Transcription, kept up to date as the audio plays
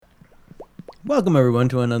Welcome everyone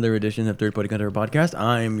to another edition of Third Party Controller Podcast.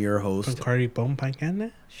 I'm your host. Cardi Bone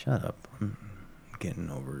Pancana? Shut up. I'm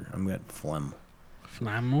I'm got phlegm.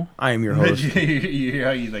 Flamo? I am your host. you hear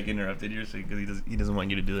how you like interrupted yourself because he doesn't want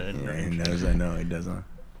you to do that. Yeah, he knows. I know he doesn't.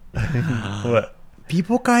 What?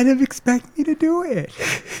 People kind of expect me to do it.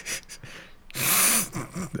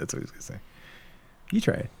 That's what he's gonna say. You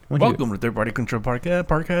try it. Welcome to Third Party Control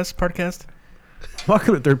Podcast.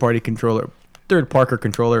 Welcome to Third Parker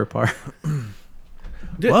Controller Part.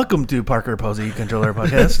 Welcome to Parker Posey Controller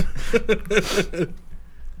Podcast.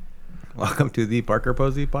 Welcome to the Parker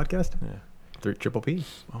Posey Podcast. Yeah. Triple P.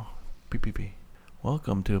 Oh, PPP.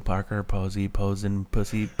 Welcome to Parker Posey Posin'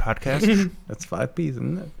 Pussy Podcast. That's 5 P's,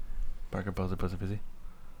 isn't it? Parker Posey Pussy Pussy.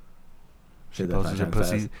 Say He that 5 poses her times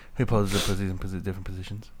pussy. fast. He poses her pussies in different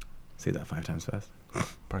positions. Say that 5 times fast.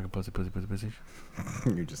 Parker Posey Pussy Pussy Pussy.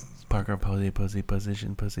 You're just Parker Posey Pussy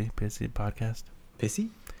Position Pussy Pissy Podcast. pissy.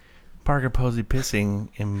 Parker Posey pissing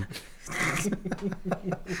in.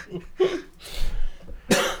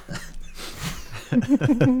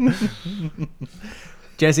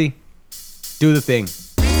 Jesse, do the thing.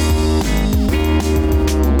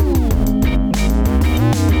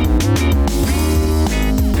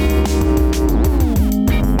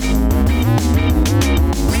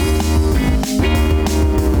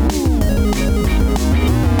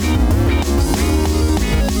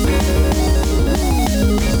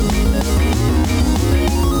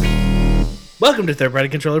 Welcome to Third Party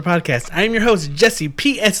Controller Podcast. I am your host, Jesse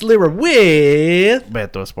P.S. Lira with...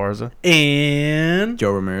 Beto Esparza. And...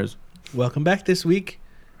 Joe Ramirez. Welcome back this week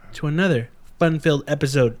to another fun-filled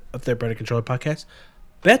episode of Third Party Controller Podcast.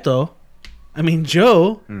 Joe,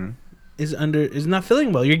 is not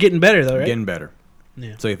feeling well. You're getting better, though, right? Getting better.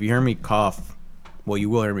 Yeah. So if you hear me cough, well, you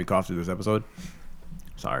will hear me cough through this episode.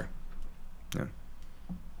 Sorry.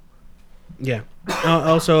 Yeah.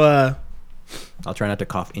 Also, I'll try not to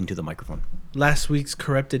cough into the microphone. last week's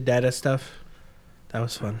corrupted data stuff, that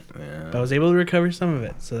was fun. Yeah. But I was able to recover some of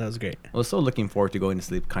it, so that was great. I was still looking forward to going to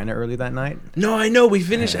sleep kind of early that night. No, I know. We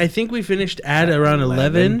finished. I think we finished at around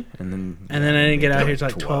 11. And then And then I didn't get out here till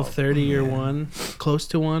like 12. 12:30 or 1, close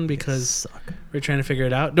to 1, because Suck. we're trying to figure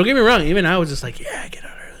it out. Don't get me wrong, even I was just like, yeah, get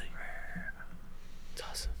out early. It's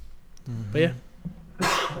awesome. But yeah,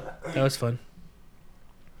 that was fun.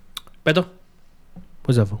 Beto,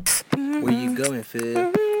 what's up, fool? Where you going,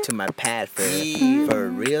 fool? To my pad, fool. For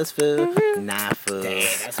reals, fool? Nah, fool.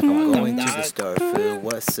 I'm going to the store, fool.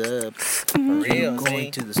 What's up? For reals, I'm going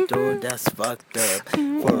to the store, that's fucked up.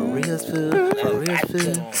 For reals, fool? For reals,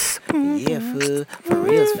 fool? Yeah, fool. For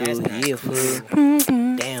reals, fool? Yeah, fool.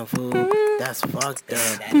 Damn, fool. That's fucked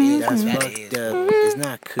up. That's fucked up. It's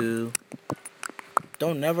not cool.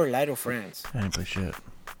 Don't never lie to friends. I didn't play shit.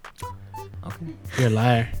 Okay. You're a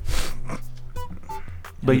liar.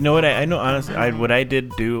 But you know what? I know honestly. What I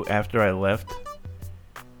did do after I left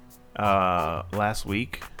last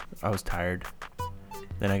week, I was tired.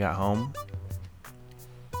 Then I got home.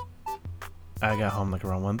 Like around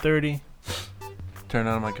 1:30. Turned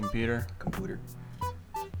on my computer.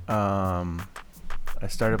 I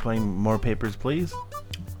started playing more Papers, Please.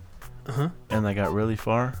 And I got really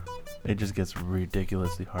far. It just gets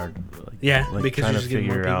ridiculously hard. Yeah, because trying you're to just getting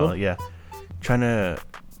more figure people? out. Yeah, trying to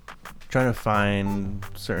find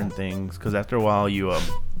certain things, because after a while you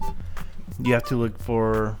have to look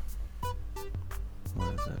for,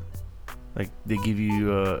 what is it? Like they give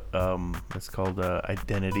you it's called a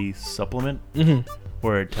identity supplement,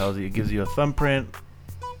 where it gives you a thumbprint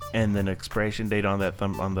and then expiration date on that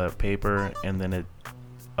on the paper, and then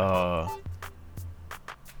a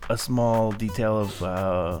small detail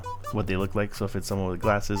of what they look like. So if it's someone with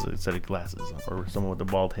glasses, instead of glasses, or someone with a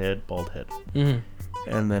bald head.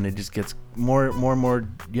 And then it just gets more.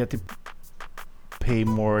 You have to pay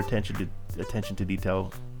more attention to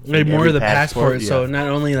detail. Like more of the passport, yeah. so not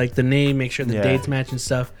only like the name, make sure the Yeah. dates match and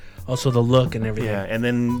stuff, also the look and everything. Yeah, and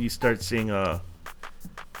then you start seeing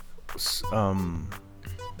something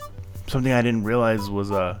I didn't realize was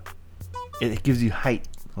it gives you height.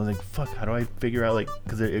 I was like, fuck, how do I figure out, like,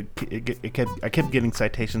 because I kept getting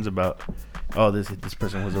citations about, oh, this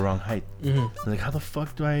person was the wrong height. I was like, how the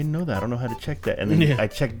fuck do I know that? I don't know how to check that. And then I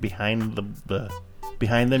checked behind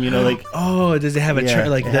behind them, like, Oh, does it have a chart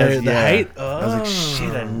like the height? Oh, I was like,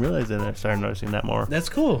 shit, I didn't realize that. And I started noticing that more. That's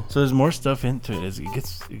cool. So there's more stuff into it. It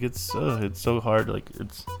gets it's so hard. Like,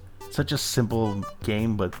 it's such a simple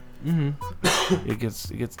game, but it gets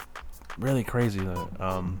really crazy.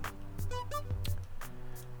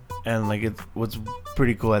 And like, what's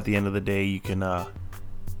pretty cool at the end of the day, you can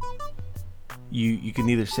you can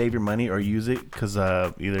either save your money or use it, because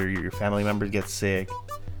either your family member gets sick,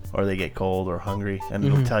 or they get cold or hungry, and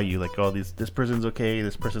it'll tell you like, oh, this person's okay,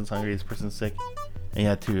 this person's hungry, this person's sick, and you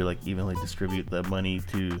have to like evenly distribute the money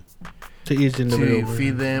to each individual. to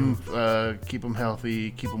feed them, keep them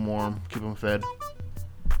healthy, keep them warm, keep them fed.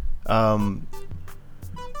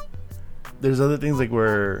 There's other things like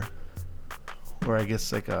where I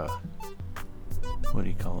guess like what do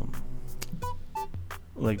you call them?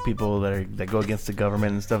 Like people that go against the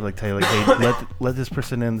government and stuff, like tell you like, hey, let this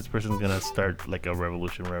person in. This person's gonna start like a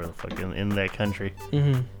revolution, whatever the fuck, in that country.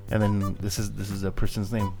 And then this is a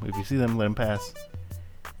person's name. If you see them, let them pass.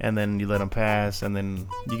 And then you let them pass, and then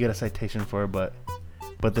you get a citation for it. But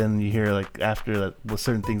then you hear like after that, with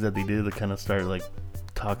certain things that they did, they kind of start like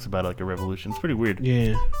talks about like a revolution. It's pretty weird.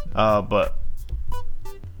 Yeah. But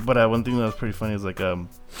one thing that was pretty funny is like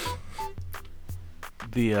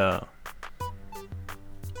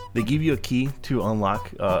they give you a key to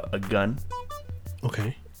unlock a gun.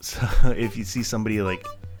 Okay. So if you see somebody like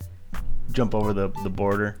jump over the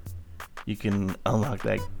border, you can unlock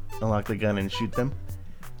the gun and shoot them,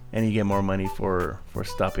 and you get more money for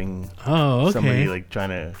stopping somebody like trying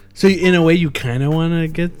to. So in a way, you kind of want to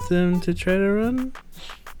get them to try to run.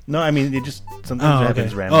 No, I mean it just sometimes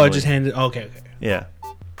happens randomly. Oh, it just handed. Okay. Yeah.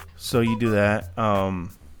 So you do that, and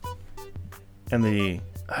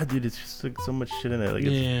dude, it's just like so much shit in it. Like,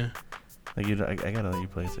 yeah. Like I gotta let you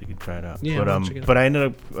play it so you can try it out. Yeah, but I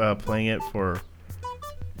ended up playing it for.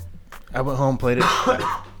 I went home, played it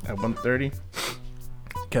at 1:30.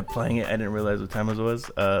 Kept playing it. I didn't realize what time it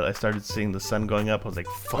was. I started seeing the sun going up. I was like,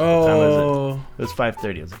 "Fuck, what time is it?" It was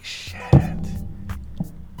 5:30. I was like, "Shit."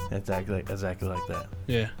 Exactly like that.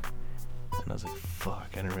 Yeah. And I was like, "Fuck!"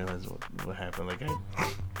 I didn't realize what happened. Like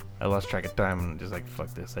I lost track of time and just like,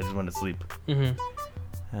 "Fuck this!" I just wanted to sleep.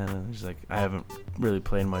 And I'm just like, I haven't really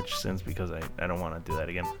played much since because I don't want to do that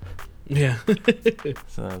again. Yeah.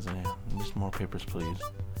 So I was like, just more papers, please.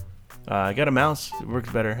 I got a mouse. It works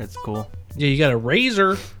better. It's cool. Yeah, you got a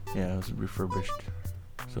razor. Yeah, it was refurbished.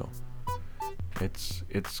 So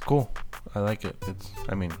it's cool. I like it. It's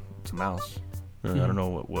a mouse. I don't know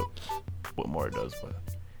what more it does, but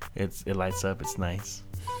it lights up. It's nice.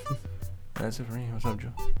 That's it for me. What's up,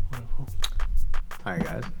 Joe? Hi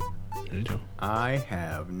guys. Hey, Joe. I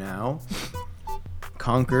have now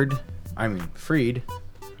freed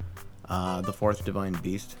the fourth divine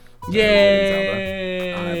beast.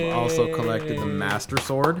 Yay! I've also collected the Master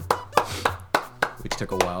Sword, which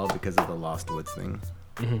took a while because of the Lost Woods thing.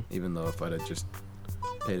 Even though if I'd have just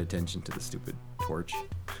paid attention to the stupid torch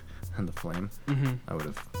and the flame, I would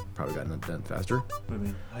have probably gotten it done faster. I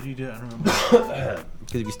mean, how do you do it? I don't remember.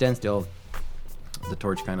 Because if you stand still, the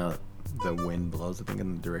torch the wind blows, I think,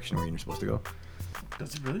 in the direction where you're supposed to go.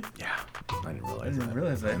 Does it really? Yeah, I didn't realize I didn't that.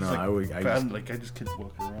 realize that. I I just kept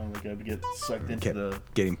walking around, like I'd get sucked into kept the.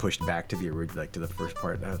 getting pushed back to the original, like to the first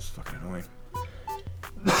part. That was fucking annoying.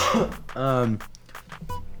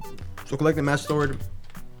 So collect the Master Sword.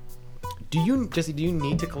 Jesse? Do you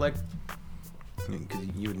need to collect? Because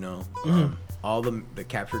you would know all the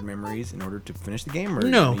captured memories in order to finish the game, or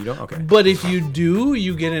No. you don't. Okay. But if you do,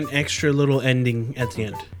 you get an extra little ending at the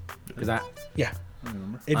end. Is that? Yeah. I don't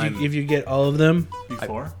remember. If you get all of them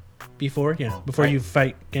Before? before you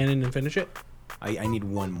fight Ganon and finish it. I need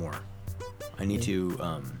one more. I need to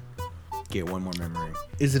get one more memory.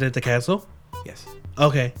 Is it at the castle? Yes.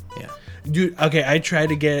 Okay. Yeah. Dude, okay, I tried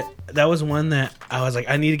to get... That was one that I was like,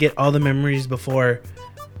 I need to get all the memories before...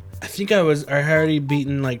 I think I already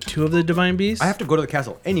beaten like 2 of the Divine Beasts. I have to go to the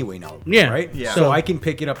castle anyway now. Yeah. Right? Yeah. So I can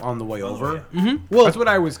pick it up on the way over. Yeah. Well, That's what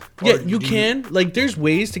I was... yeah, or you do can. Like, there's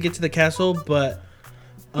ways to get to the castle, but...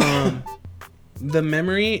 the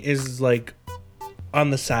memory is like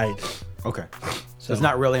on the side. Okay. So It's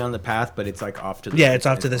not really on the path, but it's like off to the Yeah, it's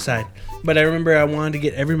off to the side. But I remember I wanted to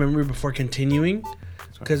get every memory before continuing,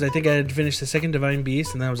 because I think I had finished the second Divine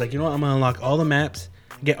Beast, and then I was like, you know what, I'm gonna unlock all the maps,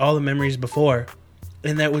 get all the memories before,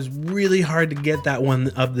 and that was really hard to get that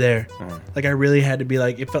one up there. Like I really had to be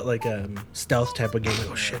like, it felt like a stealth type of game.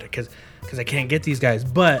 Like, oh shit, because I can't get these guys.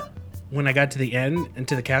 But when I got to the end and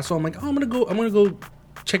to the castle, I'm like, oh, I'm gonna go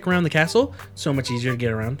check around the castle. So much easier to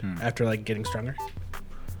get around after like getting stronger.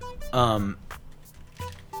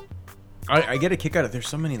 I get a kick out of there's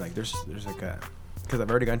so many like there's like a because I've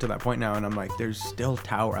already gotten to that point now, and I'm like there's still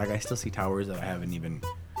I still see towers that I haven't even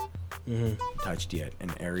touched yet,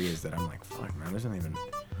 and areas that I'm like, fuck man, there's not even,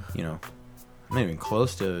 I'm not even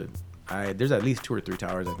close to. There's at least 2 or 3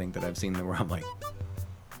 towers I think that I've seen where I'm like,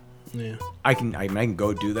 Yeah. I can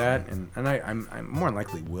go do that, and I'm more than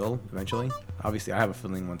likely will eventually. Obviously, I have a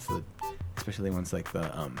feeling especially once like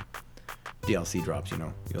the DLC drops,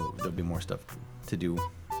 there'll be more stuff to do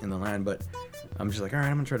in the land. But I'm just like, all right,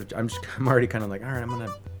 I'm gonna try to. I'm already kind of like, all right, I'm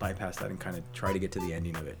gonna bypass that and kind of try to get to the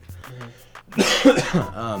ending of it.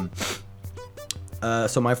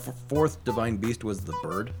 So my fourth divine beast was the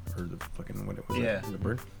bird, or the fucking what it was. Yeah. The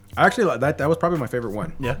bird. Actually, that was probably my favorite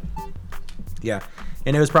one. Yeah. Yeah,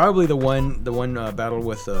 and it was probably the one battle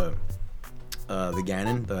with the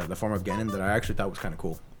Ganon, the form of Ganon, that I actually thought was kind of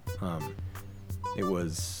cool. It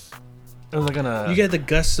was. It was like You get the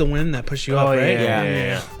gusts of wind that push you up, right?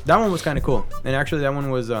 Yeah. That one was kind of cool, and actually that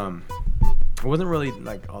one was it wasn't really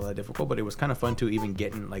like all that difficult, but it was kind of fun to even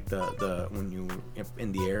get in like the when you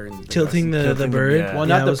in the air and Tilting the bird. yeah. Well,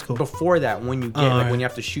 Yeah, not that was cool. before that, when you get Oh, when you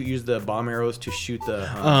have to use the bomb arrows to shoot the.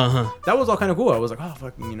 Uh-huh. That was all kind of cool. I was like, oh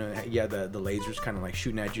fuck, the lasers kind of like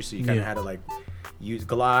shooting at you, so you kind of Yeah. had to like use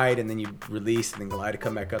glide and then you release and then glide to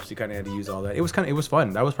come back up, so you kind of had to use all that. It was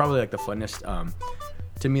fun. That was probably like the funnest.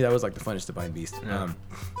 To me, that was like the funnest divine beast. Yeah.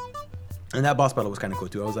 And that boss battle was kind of cool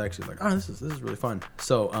too. I was actually like, oh, this is really fun.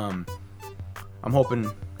 So I'm hoping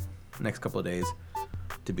next couple of days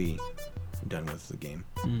to be done with the game,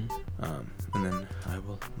 and then I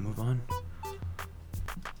will move on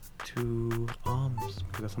to Arms,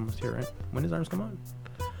 because that's almost here, right? When does Arms come on?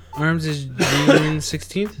 Arms is June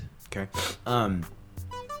 16th. Okay. And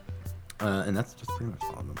that's pretty much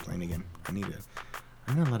all I've been playing again. I need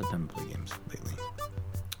a lot of time to play games lately,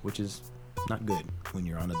 which is not good when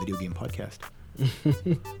you're on a video game podcast.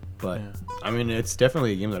 But Yeah. I mean, it's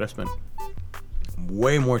definitely a game that I've spent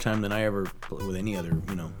way more time than I ever played with any other.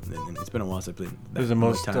 And it's been a while since I played. It was the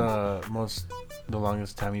much the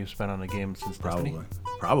longest time you've spent on a game since Destiny.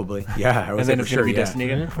 Probably. Yeah, I was And then for it's sure. gonna be Yeah. Destiny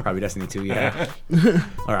again? Probably Destiny 2. Yeah.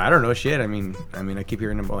 Or I don't know. Shit. I mean, I keep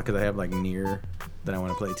hearing about, because I have like Nier that I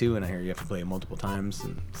want to play too, and I hear you have to play it multiple times,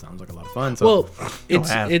 and it sounds like a lot of fun. So Well, don't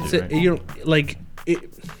have to, it's right? you know, like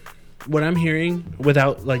it. What I'm hearing,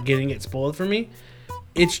 without like getting it spoiled for me,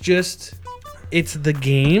 it's the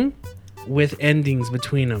game with endings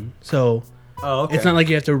between them. So okay. it's not like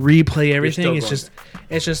you have to replay everything. still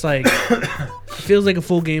It's just like it feels like a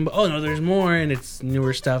full game, but oh no, there's more, and it's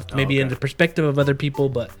newer stuff, maybe in okay. the perspective of other people,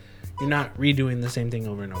 but you're not redoing the same thing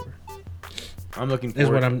over and over. I'm looking Is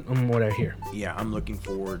forward. what I hear. Yeah, I'm looking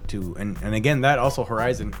forward to, and again, that also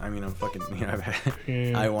Horizon. I mean, I'm fucking,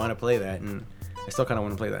 I want to play that, and I still kind of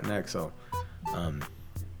want to play that next. So, I'm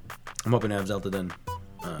hoping to have Zelda done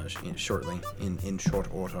shortly, in short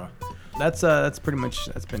order. That's been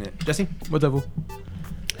it. Jesse, what's up? Boo?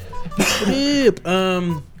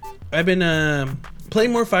 I've been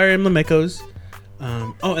playing more Fire Emblem Echoes.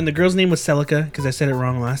 And the girl's name was Celica, because I said it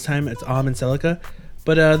wrong last time. It's Am and Celica.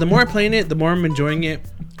 But the more I'm playing it, the more I'm enjoying it.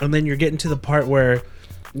 And then you're getting to the part where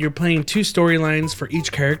you're playing 2 storylines for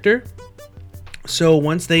each character. So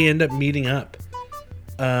once they end up meeting up,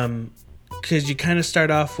 because you kind of start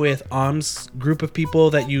off with Am's group of people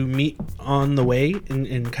that you meet on the way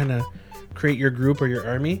and kind of create your group or your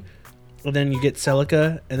army. And then you get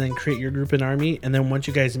Celica and then create your group and army. And then once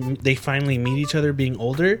you guys, they finally meet each other being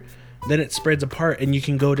older, then it spreads apart and you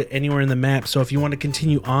can go to anywhere in the map. So if you want to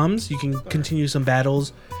continue Am's, you can continue some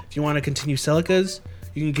battles. If you want to continue Celica's,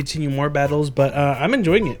 you can continue more battles. But I'm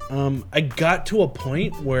enjoying it. I got to a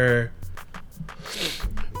point where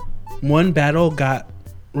one battle got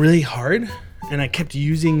really hard and I kept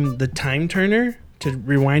using the time turner to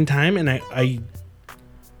rewind time, and I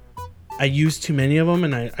used too many of them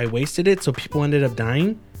and I wasted it, so people ended up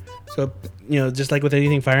dying. So, just like with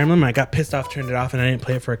anything Fire Emblem, I got pissed off, turned it off, and I didn't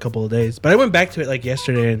play it for a couple of days. But I went back to it like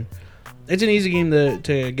yesterday, and it's an easy game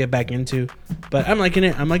to get back into. But I'm liking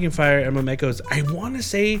it. I'm liking Fire Emblem Echoes. I want to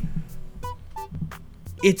say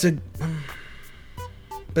it's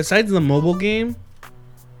besides the mobile game,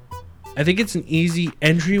 I think it's an easy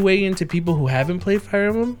entryway into people who haven't played Fire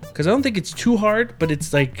Emblem, because I don't think it's too hard, but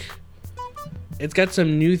it's like it's got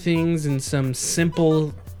some new things and some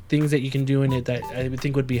simple things that you can do in it that I would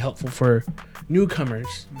think would be helpful for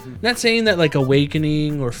newcomers. Not saying that like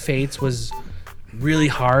Awakening or Fates was really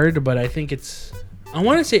hard, but I think I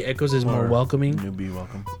want to say Echoes is more welcoming. Newbie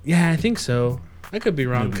welcome. Yeah, I think so. I could be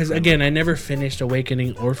wrong, because again, I never finished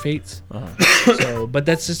Awakening or Fates. So, but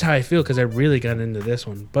that's just how I feel, because I really got into this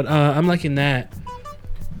one. But I'm liking that.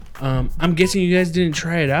 I'm guessing you guys didn't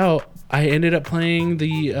try it out. I ended up playing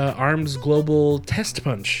the ARMS Global Test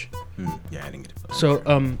Punch. Yeah, I didn't get it. So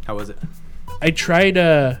How was it? I tried.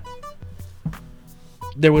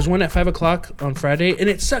 There was one at 5 o'clock on Friday, and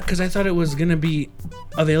it sucked because I thought it was gonna be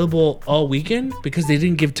available all weekend because they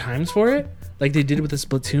didn't give times for it, like they did with the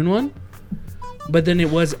Splatoon one. But then it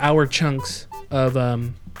was hour chunks of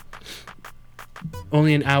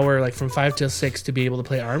only an hour, like from 5 till 6, to be able to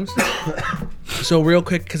play ARMS. So real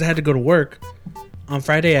quick, because I had to go to work on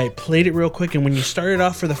Friday, I played it real quick, and when you start it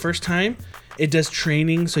off for the first time, it does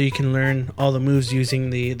training so you can learn all the moves using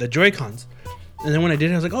the Joy-Cons. And then when I did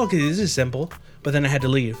it, I was like, oh, okay, this is simple. But then I had to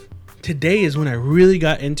leave. Today is when I really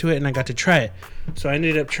got into it and I got to try it. So I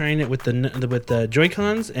ended up trying it with the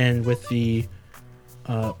Joy-Cons and with the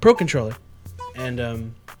Pro Controller.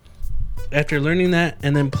 And after learning that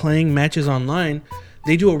and then playing matches online,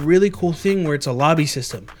 they do a really cool thing where it's a lobby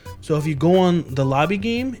system. So if you go on the lobby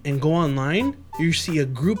game and go online, you see a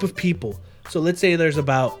group of people. So let's say there's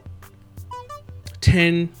about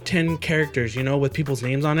 10 characters, you know, with people's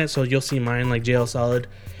names on it. So you'll see mine, like JL Solid.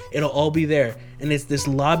 It'll all be there. And it's this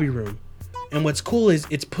lobby room. And what's cool is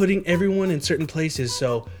it's putting everyone in certain places.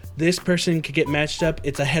 So this person could get matched up.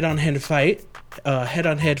 It's a head-on-head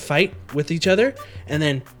fight with each other. And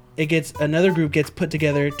then another group gets put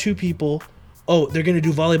together, 2 people. Oh, they're going to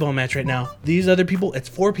do volleyball match right now. These other people, it's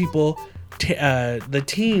 4 people, the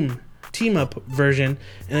team up version.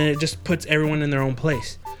 And then it just puts everyone in their own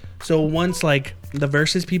place. So once like the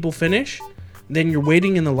versus people finish, then you're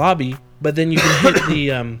waiting in the lobby, but then you can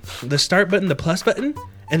hit the start button, the plus button,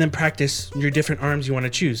 and then practice your different arms you want to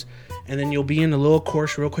choose. And then you'll be in a little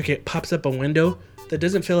course real quick. It pops up a window that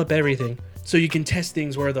doesn't fill up everything. So you can test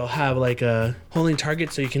things where they'll have like a holding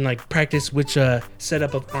target so you can like practice which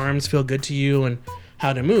setup of arms feel good to you and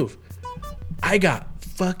how to move. I got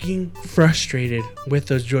fucking frustrated with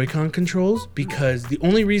those Joy-Con controls because the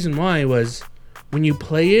only reason why was when you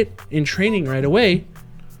play it in training right away,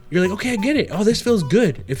 you're like, okay, I get it. Oh, this feels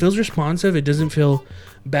good. It feels responsive. It doesn't feel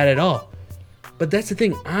bad at all. But that's the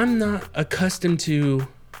thing. I'm not accustomed to...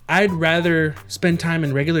 I'd rather spend time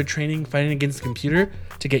in regular training fighting against the computer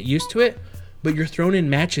to get used to it, but you're thrown in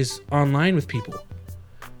matches online with people.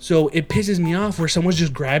 So it pisses me off where someone's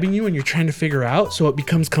just grabbing you and you're trying to figure out, so it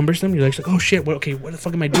becomes cumbersome. You're like, oh shit, what the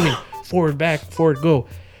fuck am I doing? Forward, back, forward, go.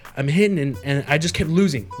 I'm hitting and I just kept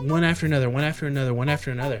losing one after another.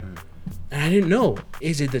 And I didn't know,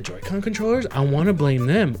 is it the Joy-Con controllers? I want to blame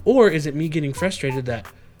them. Or is it me getting frustrated that,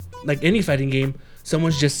 like any fighting game,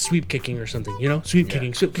 someone's just sweep kicking or something, you know? Sweep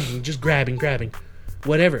kicking, just grabbing,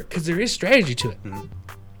 whatever. Because there is strategy to it. Mm-hmm.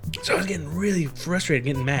 So I was getting really frustrated,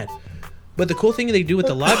 getting mad. But the cool thing they do with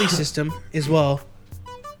the lobby system is, well,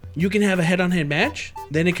 you can have a head-on-head match.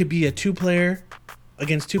 Then it could be a 2-player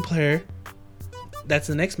against 2-player. That's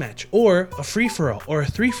the next match. Or a free-for-all or a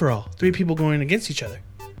 3-for-all. 3 people going against each other.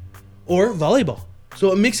 Or volleyball.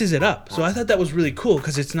 So it mixes it up. So I thought that was really cool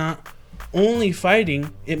because it's not only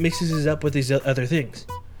fighting, it mixes it up with these other things.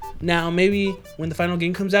 Now, maybe when the final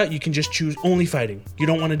game comes out, you can just choose only fighting. You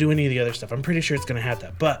don't want to do any of the other stuff. I'm pretty sure it's going to have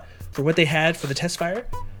that. But for what they had for the test fire,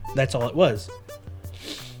 that's all it was.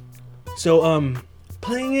 So,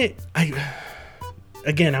 playing it, I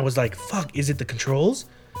was like, fuck, is it the controls?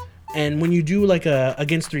 And when you do like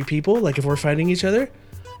against 3 people, like if we're fighting each other,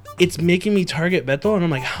 it's making me target Beto, and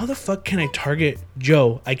I'm like, how the fuck can I target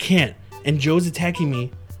Joe? I can't. And Joe's attacking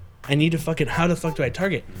me. I need to how the fuck do I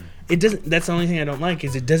target? It doesn't, that's the only thing I don't like,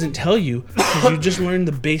 is it doesn't tell you, because you just learned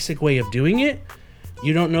the basic way of doing it.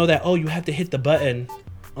 You don't know that, oh, you have to hit the button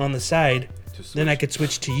on the side, then I could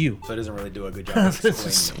switch to you. So it doesn't really do a good job of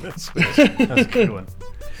explaining it. That's a good one.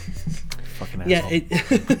 Fucking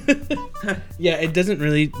asshole. Yeah, it doesn't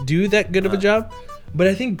really do that good of a job, but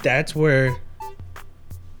I think that's where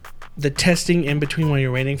the testing in between while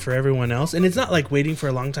you're waiting for everyone else, and it's not like waiting for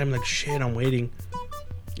a long time, like, shit, I'm waiting.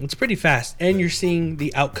 It's pretty fast, and you're seeing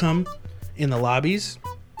the outcome in the lobbies.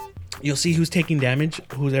 You'll see who's taking damage,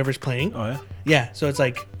 whoever's playing. Oh, yeah? Yeah, so it's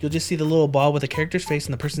like, you'll just see the little ball with the character's face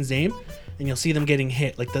and the person's name, and you'll see them getting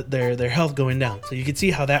hit, like their health going down. So you can see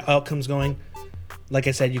how that outcome's going. Like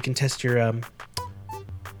I said, you can test your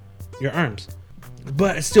arms.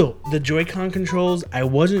 But still, the Joy-Con controls, I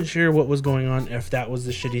wasn't sure what was going on, if that was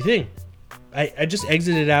the shitty thing. I just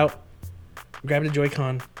exited out, grabbed a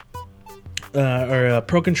Joy-Con, or a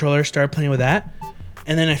Pro Controller, started playing with that,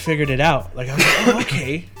 and then I figured it out. Like, I was like, oh,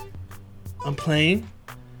 okay, I'm playing.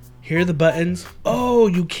 Here are the buttons. Oh,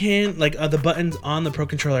 you can, like, the buttons on the Pro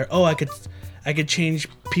Controller. Oh, I could change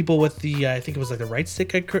people with the, I think it was like the right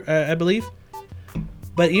stick, I believe.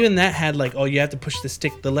 But even that had like, oh, you have to push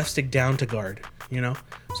the left stick down to guard, you know?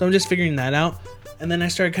 So I'm just figuring that out. And then I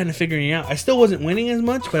started kind of figuring it out. I still wasn't winning as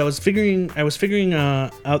much, but I was figuring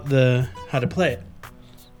out how to play it.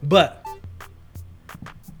 But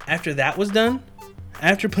after that was done,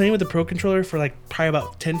 after playing with the Pro Controller for like probably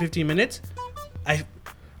about 10-15 minutes, I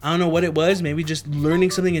don't know what it was, maybe just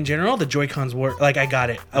learning something in general, the Joy-Cons were, like, I got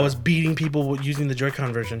it. I was beating people using the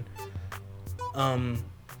Joy-Con version.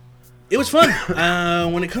 It was fun.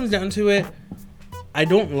 When it comes down to it, I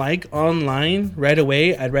don't like online right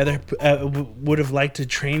away. I'd rather would have liked to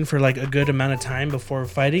train for like a good amount of time before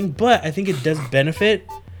fighting, but I think it does benefit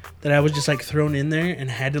that I was just like thrown in there and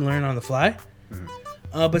had to learn on the fly.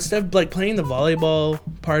 But instead of like playing the volleyball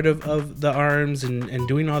part of the arms and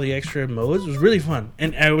doing all the extra modes was really fun.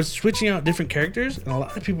 And I was switching out different characters, and a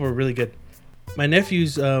lot of people were really good. My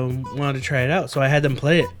nephews wanted to try it out, so I had them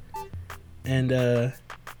play it, and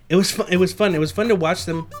it was fun. It was fun. It was fun to watch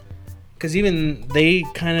them, because even they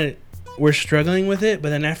kind of were struggling with it. But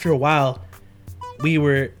then after a while, they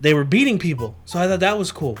were beating people, so I thought that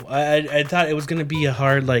was cool. I thought it was gonna be a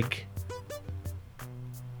hard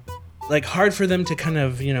hard for them to kind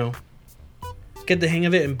of, you know, get the hang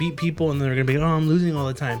of it and beat people, and they're gonna be, oh, I'm losing all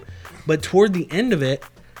the time. But toward the end of it,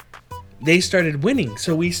 they started winning,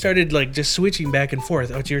 so we started like just switching back and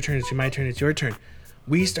forth. Oh, it's your turn, it's my turn, it's your turn.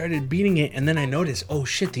 We started beating it, and then I noticed, oh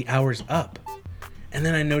shit, the hour's up. And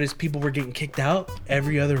then I noticed people were getting kicked out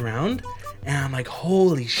every other round, and I'm like,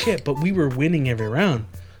 holy shit, but we were winning every round.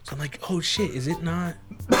 So I'm like, oh shit, is it not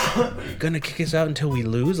gonna kick us out until we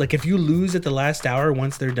lose? Like, if you lose at the last hour,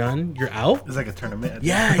 once they're done, you're out? It's like a tournament.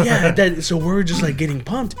 Yeah. So we're just like getting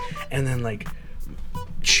pumped. And then like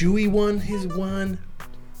Chewy won his one,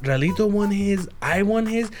 Ralito won his, I won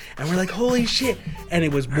his, and we're like, holy shit. And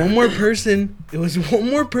it was one more person.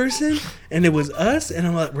 And it was us.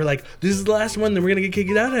 And we're like, this is the last one, then we're gonna get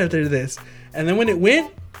kicked out after this. And then when it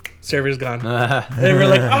went, server's gone. And we're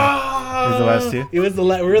like, oh. It was the last two? It was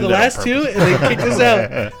we were the last two, and they kicked us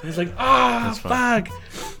out. And it's like, fuck.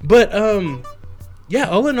 But yeah,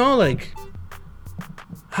 all in all, like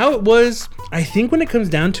how it was, I think when it comes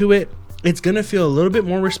down to it, it's gonna feel a little bit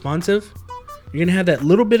more responsive. You're gonna have that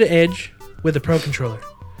little bit of edge with the Pro Controller.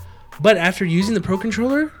 But after using the Pro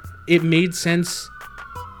Controller, it made sense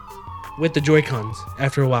with the Joy-Cons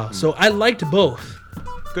after a while. So I liked both.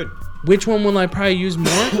 Good. Which one will I probably use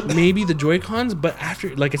more? Maybe the Joy-Cons, but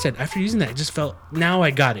after, like I said, after using that, it just felt, now I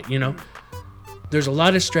got it, you know? There's a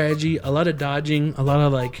lot of strategy, a lot of dodging, a lot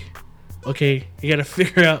of like, okay, you gotta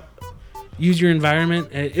figure out, use your environment.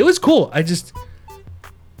 And it was cool.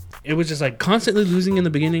 It was just like constantly losing in the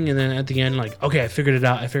beginning, and then at the end, like, okay, I figured it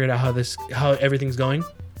out. I figured out how everything's going.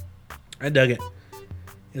 I dug it.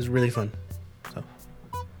 It was really fun.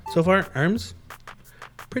 So far, ARMS,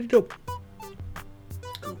 pretty dope.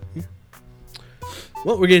 Yeah.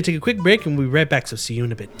 Well, we're gonna take a quick break, and we'll be right back. So see you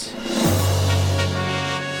in a bit.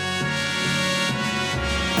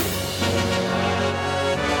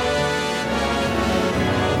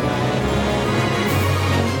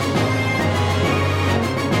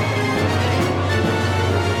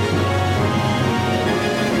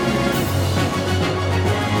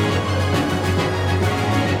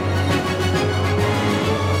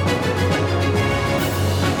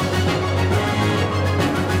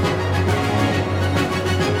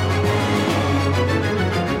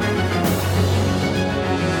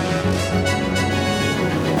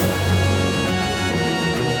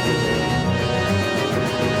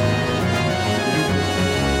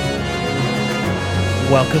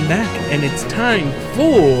 Welcome back, and it's time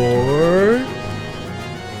for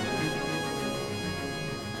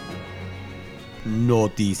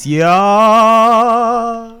Noticias.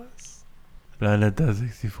 Planeta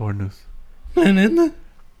 64 News. Planeta.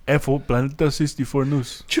 Planeta 64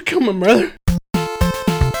 News. You kill my brother.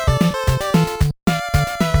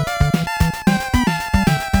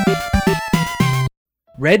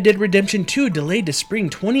 Red Dead Redemption 2 delayed to spring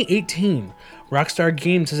 2018. Rockstar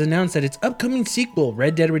Games has announced that its upcoming sequel,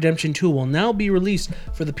 Red Dead Redemption 2, will now be released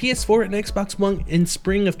for the PS4 and Xbox One in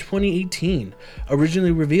spring of 2018.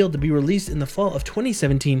 Originally revealed to be released in the fall of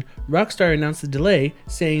 2017, Rockstar announced the delay,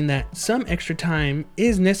 saying that some extra time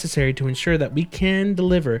is necessary to ensure that we can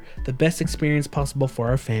deliver the best experience possible for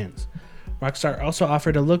our fans. Rockstar also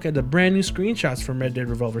offered a look at the brand new screenshots from Red Dead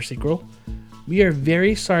Revolver sequel. We are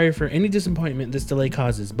very sorry for any disappointment this delay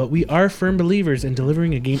causes, but we are firm believers in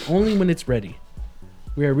delivering a game only when it's ready.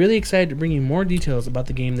 We are really excited to bring you more details about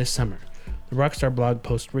the game this summer. The Rockstar blog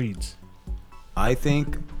post reads, I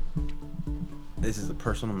think this is a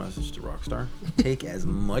personal message to Rockstar. Take as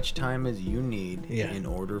much time as you need in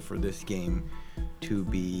order for this game to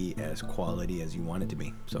be as quality as you want it to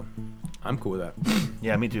be. So I'm cool with that.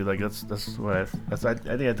 Yeah, me too. Like that's what I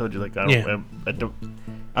think I told you. Like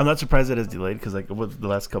I'm not surprised that it's delayed, because like with the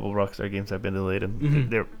last couple of Rockstar games have been delayed, and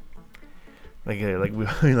they're like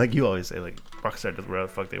you always say, like Rockstar does whatever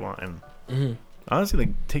the fuck they want, and honestly,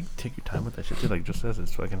 like take your time with that shit too. Like just as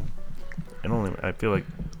it's fucking, I feel like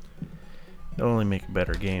it'll only make a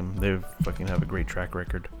better game. They fucking have a great track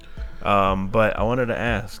record. But I wanted to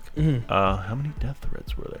ask, how many death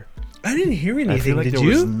threats were there? I didn't hear anything. I feel like Did there you?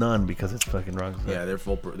 was none, because it's fucking Rockstar. Yeah, they're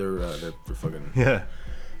fucking. Yeah.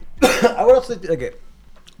 I would also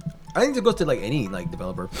I think it goes to like any like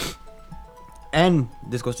developer. And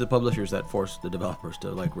this goes to the publishers that force the developers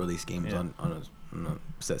to like release games on a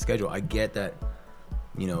set schedule. I get that,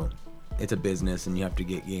 you know, it's a business and you have to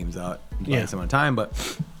get games out by a certain time,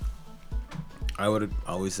 but I would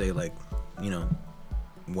always say, like, you know,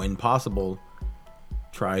 when possible,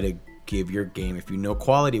 try to give your game, if you know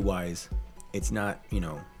quality wise it's not, you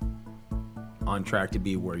know, on track to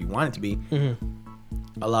be where you want it to be,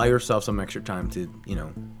 allow yourself some extra time to, you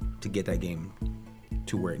know, to get that game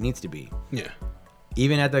to where it needs to be. Yeah.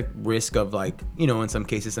 Even at the risk of, like, you know, in some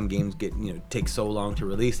cases some games get, you know, take so long to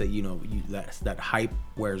release that, you know, that hype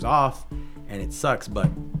wears off and it sucks. But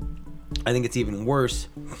I think it's even worse.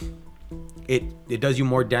 It does you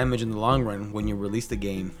more damage in the long run when you release the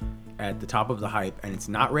game at the top of the hype and it's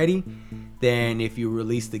not ready than if you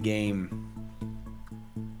release the game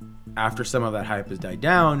after some of that hype has died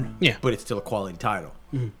down, but it's still a quality title.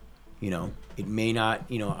 You know, it may not,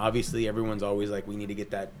 you know, obviously everyone's always like, we need to get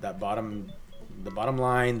the bottom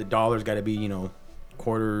line, the dollar's got to be, you know,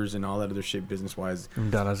 quarters and all that other shit business wise.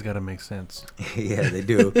 Dollars got to make sense. Yeah, they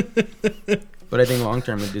do. But I think long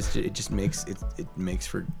term it just makes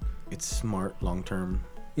for it's smart long term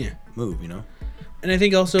move, you know. And I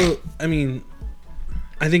think also, I mean,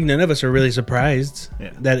 I think none of us are really surprised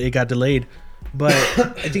that it got delayed. But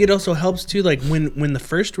I think it also helps too, like when the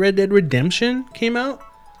first Red Dead Redemption came out,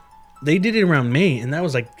 they did it around May, and that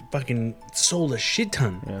was like fucking sold a shit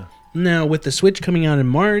ton. Yeah. Now with the Switch coming out in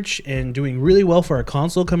March and doing really well for our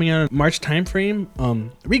console coming out in March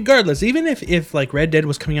timeframe, regardless, even if like Red Dead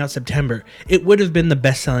was coming out September, it would have been the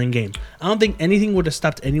best selling game. I don't think anything would have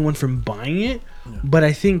stopped anyone from buying it, but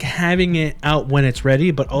I think having it out when it's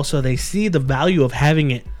ready, but also they see the value of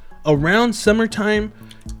having it around summertime,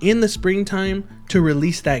 in the springtime to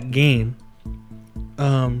release that game.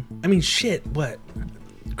 I mean, shit, what?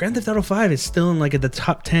 Grand Theft Auto 5 is still in like at the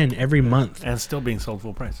top 10 every month. And still being sold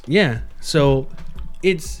full price. Yeah, so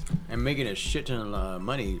it's... And making a shit ton of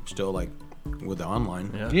money still, like, with the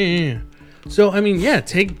online. Yeah. So, I mean,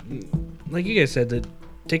 take, like you guys said,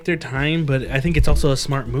 take their time, but I think it's also a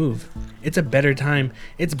smart move. It's a better time.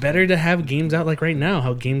 It's better to have games out like right now,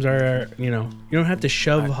 how games are, you know, you don't have to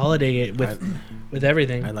shove holiday with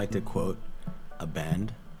everything. I'd like to quote a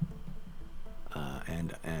band,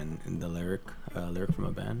 and the lyric from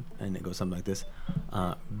a band, and it goes something like this: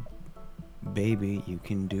 "Baby, you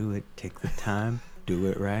can do it. Take the time, do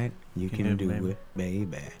it right. You can do it,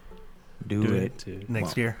 baby. Do it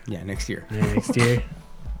next year." Yeah, next year. Next year.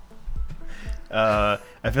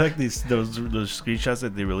 I feel like those screenshots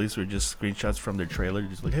that they released were just screenshots from their trailer,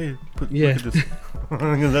 just like, hey, look at this.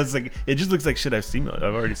 That's like, it just looks like shit I've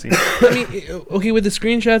already seen. I mean, okay, with the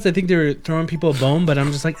screenshots, I think they were throwing people a bone, but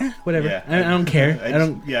I'm just like, whatever. Yeah, I don't care.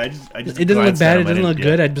 I just. It doesn't look bad. It doesn't look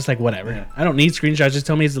good. I'm just like, whatever. Yeah. I don't need screenshots. Just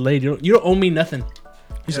tell me it's delayed. You don't owe me nothing.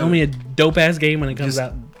 You just owe me a dope ass game when it comes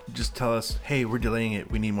out. Just tell us, hey, we're delaying it.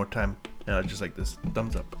 We need more time. Just like this,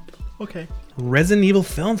 thumbs up. Okay. Resident Evil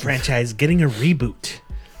film franchise getting a reboot.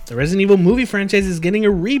 The Resident Evil movie franchise is getting a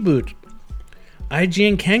reboot.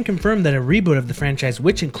 IGN can confirm that a reboot of the franchise,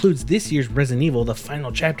 which includes this year's Resident Evil, the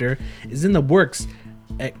final chapter, is in the works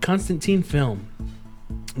at Constantine Film,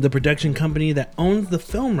 the production company that owns the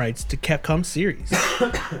film rights to Capcom series.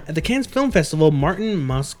 At the Cannes Film Festival, Martin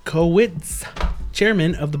Moskowitz,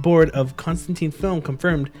 chairman of the board of Constantine Film,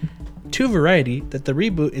 confirmed to Variety that the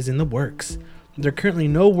reboot is in the works. There currently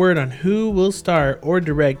no word on who will star or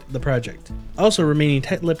direct the project, also remaining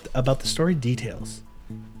tight-lipped about the story details.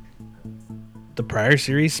 The prior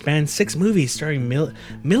series spanned 6 movies starring Mila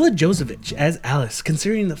Jovovich as Alice.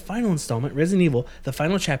 Considering the final installment, Resident Evil, the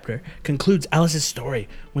final chapter, concludes Alice's story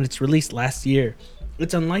when it's released last year.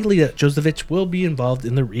 It's unlikely that Jovovich will be involved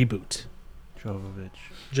in the reboot. Jovovich.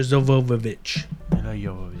 Jovovich.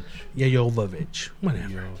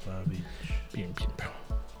 Whatever.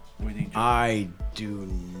 I do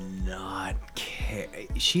not care.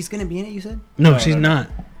 She's gonna be in it, you said? No, she's not.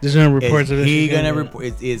 There's no reports of it. Is he gonna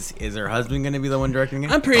report? Is her husband gonna be the one directing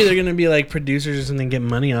it? I'm pretty they're gonna be like producers or something, get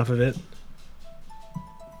money off of it.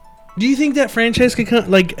 Do you think that franchise could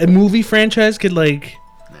come, like a movie franchise could like?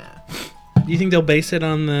 Nah. Do you think they'll base it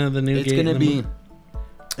on the new? It's gonna be.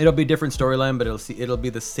 It'll be a different storyline, but it'll be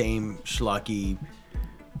the same schlocky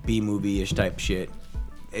B movie-ish type shit.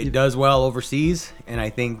 It does well overseas, and I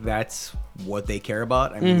think that's what they care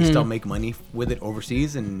about. I mean, they still make money with it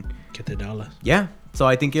overseas and get the dollar. Yeah, so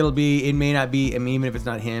I think it may not be. I mean, even if it's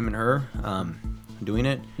not him and her doing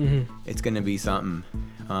it, it's gonna be something.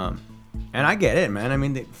 And I get it, man. I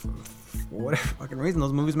mean, for whatever fucking reason,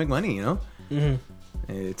 those movies make money, you know.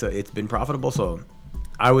 It's been profitable, so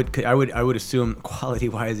I would assume quality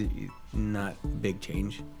wise, not big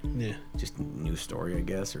change. Yeah. Just new story, I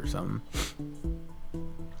guess, or something.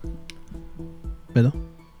 Pero?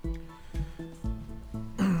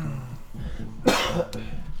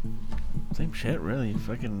 Same shit, really.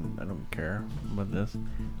 Fucking, I don't care about this.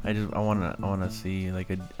 I wanna see like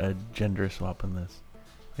a gender swap in this,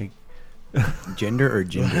 like Gender or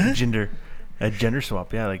ginger? a gender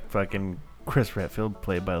swap. Yeah, like fucking Chris Redfield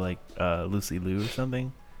played by like Lucy Liu or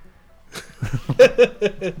something.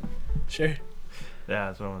 Sure. Yeah,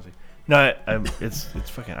 that's what I want to see. No, it's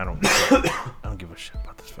fucking. I don't give a shit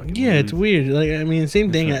about this fucking. Yeah, movie. it's weird. Like, I mean,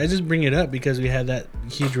 same thing. like- I just bring it up because we had that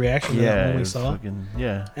huge reaction to that Yeah, when we it's saw. fucking,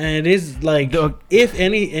 yeah. And it is like, if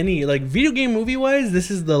any like video game movie wise,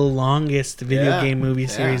 this is the longest video game movie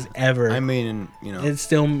series ever. I mean, you know, It's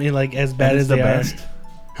still like as bad as the they best. are.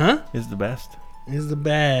 Huh? It's the best. It's the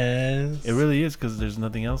best. It really is because there's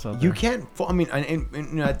nothing else out there. you can't. I mean, and,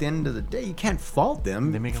 you know, at the end of the day, you can't fault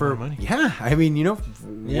them. They make a for lot of money. Yeah, I mean, you know,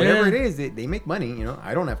 whatever it is, they make money. You know,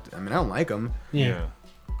 I don't have to. I mean, I don't like them. Yeah.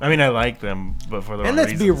 I mean, I like them, but for the And wrong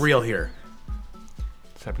let's be reasons. real here.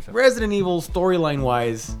 Separate. Resident Evil storyline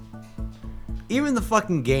wise, even the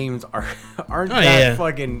fucking games aren't Oh, that yeah.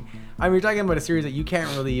 fucking. I mean, you're talking about a series that you can't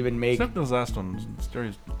really even make. Except those last ones. The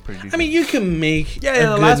story's pretty decent. I mean, you can make Yeah, a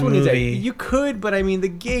the good last one is movie. you could, but I mean, the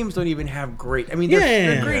games don't even have great. I mean,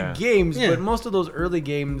 they're Yeah. great Yeah. games, Yeah. but most of those early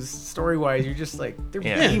games, story wise, you're just like they're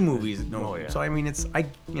Yeah. B movies. No, Oh, yeah. so I mean, it's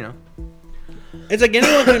you know, It's like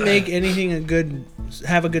anyone can make anything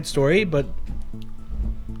have a good story, but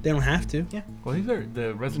they don't have to. yeah. Well, these are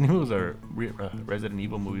the Resident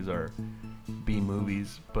Evil movies are B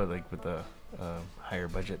movies, but like with a higher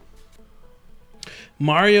budget.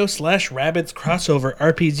 Mario / Rabbids crossover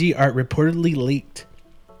RPG art reportedly leaked.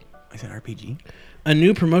 Is it RPG? A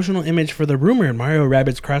new promotional image for the rumored Mario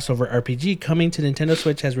Rabbids crossover RPG coming to Nintendo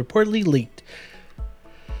Switch has reportedly leaked,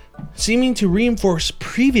 seeming to reinforce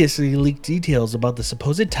previously leaked details about the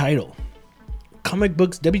supposed title. Comic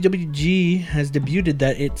Books WWG has debuted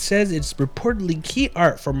that it says it's reportedly key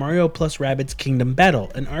art for Mario plus Rabbids Kingdom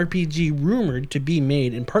Battle, an RPG rumored to be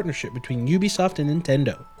made in partnership between Ubisoft and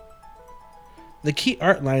Nintendo. The key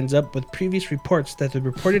art lines up with previous reports that the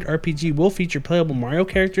reported RPG will feature playable Mario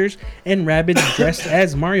characters and Rabbids dressed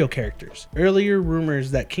as Mario characters. Earlier rumors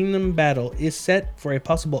that Kingdom Battle is set for a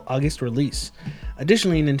possible August release.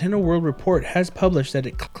 Additionally, Nintendo World Report has published that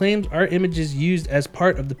it claims art images used as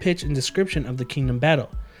part of the pitch and description of the Kingdom Battle.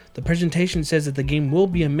 The presentation says that the game will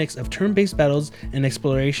be a mix of turn-based battles and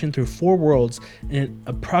exploration through 4 worlds in an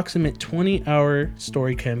approximate 20-hour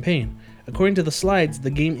story campaign. According to the slides,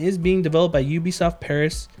 the game is being developed by Ubisoft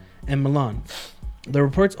Paris and Milan. The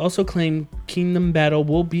reports also claim Kingdom Battle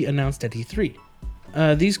will be announced at E3.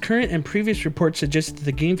 These current and previous reports suggest that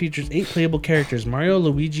the game features 8 playable characters: Mario,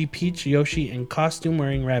 Luigi, Peach, Yoshi, and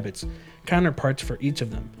costume-wearing rabbits, counterparts for each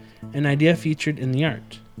of them, an idea featured in the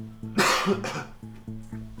art.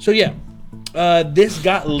 So yeah, this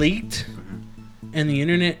got leaked, and the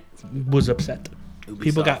internet was upset.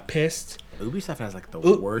 People Ubisoft. got pissed. Ubisoft has like the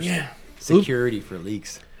Ooh, worst yeah. security for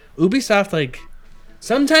leaks. Ubisoft, like,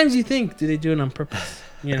 sometimes you think, do they do it on purpose?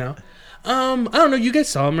 You know? I don't know. You guys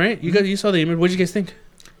saw them, right? You saw the image. What did you guys think?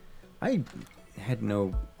 I had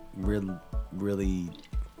no really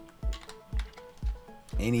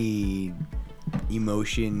any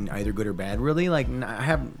emotion, either good or bad. Really, like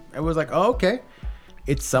I was like, oh, okay,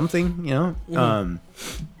 it's something, you know.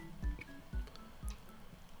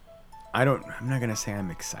 I'm not gonna say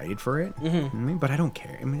I'm excited for it, but I don't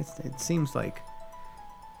care. I mean, it seems like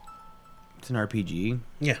it's an RPG.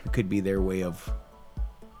 Yeah. It could be their way of.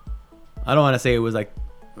 I don't want to say it was like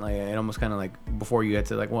it almost kind of like before you had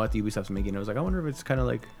to like what Ubisoft's making. I was like, I wonder if it's kind of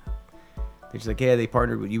like they're just like, yeah, they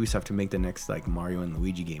partnered with Ubisoft to make the next like Mario and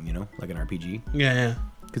Luigi game, you know, like an RPG. Yeah, yeah.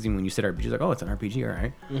 Because when you said RPG, it's like, oh, it's an RPG, all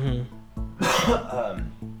right.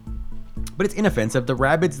 But it's inoffensive. The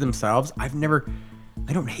Rabbids themselves, I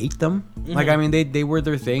don't hate them. Like, I mean, they were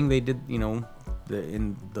their thing. They did, you know,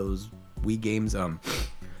 in those Wii games.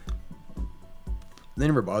 They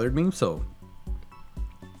never bothered me. So,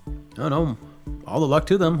 I don't know. All the luck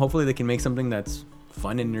to them. Hopefully, they can make something that's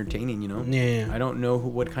fun and entertaining. You know. Yeah. I don't know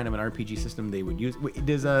what kind of an RPG system they would use. Wait,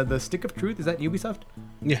 does the Stick of Truth, is that Ubisoft?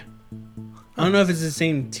 Yeah. I don't know if it's the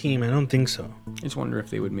same team. I don't think so. I just wonder if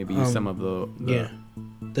they would maybe use some of the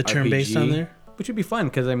the turn-based on RPG, there. which would be fun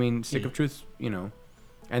because I mean, Stick of Truth, you know,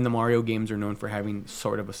 and the Mario games are known for having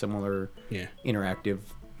sort of a similar Yeah. interactive,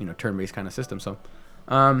 you know, turn-based kind of system. So,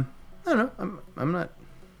 I don't know.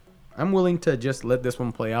 I'm willing to just let this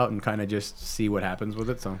one play out and kind of just see what happens with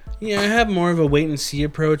it. So, Yeah, I have more of a wait and see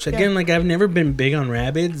approach. Again, like I've never been big on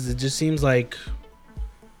Rabbids. It just seems like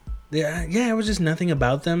it was just nothing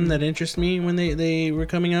about them that interested me when they were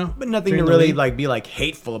coming out. But nothing to during the really league. like be like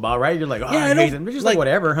hateful about, right? You're like, oh, Yeah, I hate them. They're just like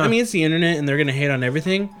whatever, huh? I mean, it's the internet, and they're gonna hate on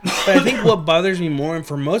everything. But I think what bothers me more, and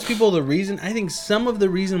for most people, some of the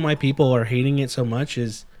reason why people are hating it so much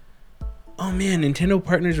is, oh man, Nintendo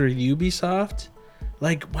partners with Ubisoft.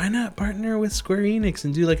 Like, why not partner with Square Enix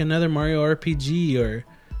and do like another Mario RPG, or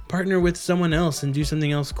partner with someone else and do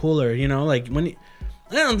something else cooler? You know, like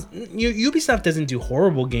Ubisoft doesn't do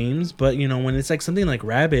horrible games, but you know, when it's like something like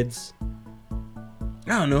Rabbids,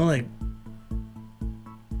 I don't know, like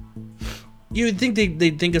you would think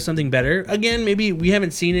they'd think of something better. Again, maybe we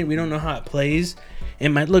haven't seen it, we don't know how it plays. It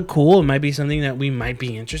might look cool, it might be something that we might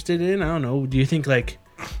be interested in. I don't know. Do you think like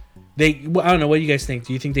I don't know, what do you guys think?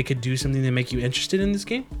 Do you think they could do something to make you interested in this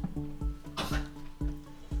game?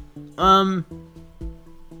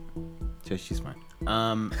 She's fine.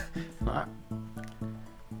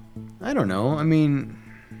 I don't know. I mean,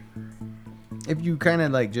 if you kind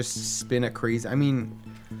of like just spin it crazy, I mean,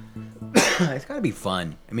 it's gotta be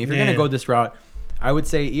fun. I mean, if you're gonna go this route, I would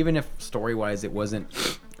say even if story wise it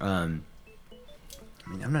wasn't, I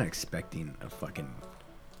mean, I'm not expecting a fucking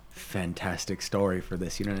fantastic story for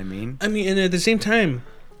this. You know what I mean? I mean, and at the same time,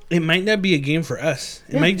 it might not be a game for us.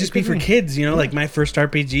 It might just be for be. kids. You know, like my first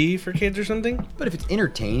RPG for kids or something. But if it's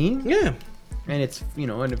entertaining, Yeah. and it's, you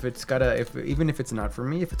know, and if it's got even if it's not for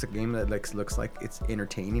me, if it's a game that looks like it's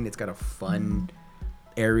entertaining, it's got a fun,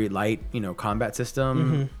 airy, light, you know, combat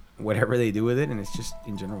system, whatever they do with it, and it's just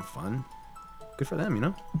in general fun. Good for them, you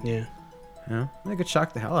know. Yeah. You know, they could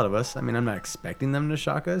shock the hell out of us. I mean, I'm not expecting them to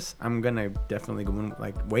shock us. I'm gonna definitely go in,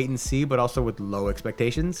 like, wait and see, but also with low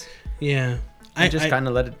expectations. Yeah. I just kind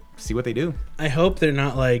of let it see what they do. I hope they're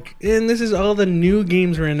not like, and this is all the new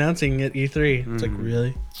games we're announcing at E3. It's like,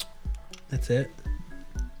 really? That's it?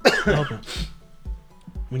 I hope not.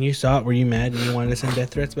 When you saw it, were you mad and you wanted to send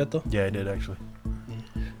death threats, Beto? Yeah, I did actually.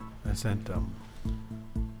 I sent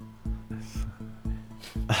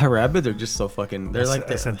Rabbits are just so fucking. They're like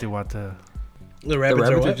I sent Iwata. The the rabbits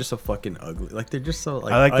rabbits are are what? just so fucking ugly. Like they're just so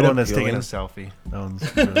like. I like the one that's taking a unappealing. selfie. That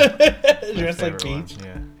one's really Dressed like favorite one, Peach.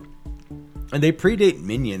 Yeah. And they predate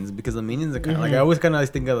Minions because the Minions are kind of like I always kind of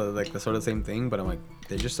think of like the sort of same thing, but I'm like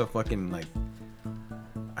they're just so fucking like.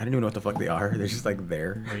 I don't even know what the fuck they are. They're just like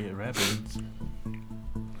there. Rabbits.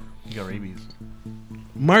 You got rabies.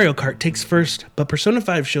 Mario Kart takes first, but Persona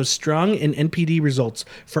 5 shows strong in NPD results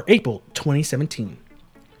for April 2017.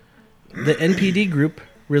 The NPD group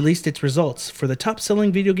released its results for the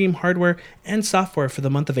top-selling video game hardware and software for the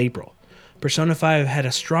month of April. Persona 5 had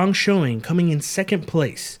a strong showing, coming in second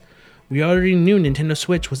place. We already knew Nintendo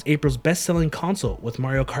Switch was April's best-selling console, with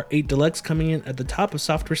Mario Kart 8 Deluxe coming in at the top of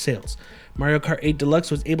software sales. Mario Kart 8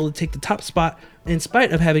 Deluxe was able to take the top spot in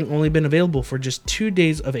spite of having only been available for just 2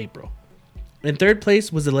 days of April. In third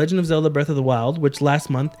place was The Legend of Zelda Breath of the Wild, which last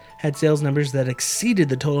month had sales numbers that exceeded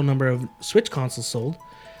the total number of Switch consoles sold.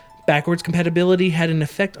 Backwards compatibility had an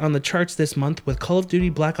effect on the charts this month, with Call of Duty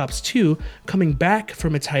Black Ops 2 coming back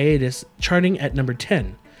from its hiatus, charting at number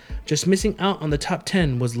 10. Just missing out on the top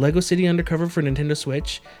 10 was Lego City Undercover for Nintendo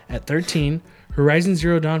Switch at 13, Horizon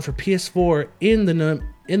Zero Dawn for PS4 in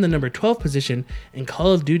the number 12 position, and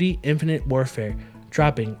Call of Duty Infinite Warfare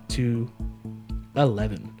dropping to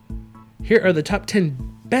 11. Here are the top 10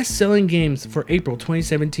 best-selling games for April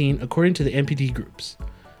 2017 according to the NPD groups.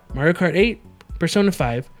 Mario Kart 8, Persona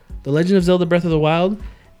 5, The Legend of Zelda Breath of the Wild,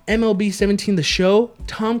 MLB 17 The Show,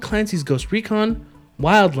 Tom Clancy's Ghost Recon,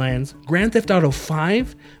 Wildlands, Grand Theft Auto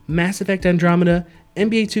 5, Mass Effect Andromeda,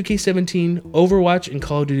 NBA 2K17, Overwatch, and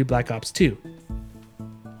Call of Duty Black Ops 2.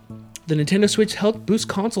 The Nintendo Switch helped boost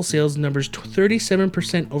console sales numbers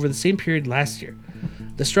 37% over the same period last year.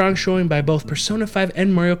 The strong showing by both Persona 5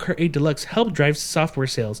 and Mario Kart 8 Deluxe helped drive software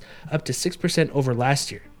sales up to 6% over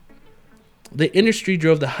last year. The industry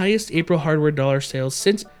drove the highest April hardware dollar sales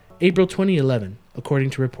since April 2011, according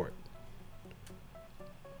to report.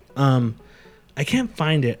 I can't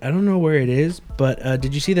find it. I don't know where it is, but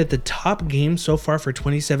did you see that the top games so far for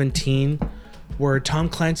 2017 were Tom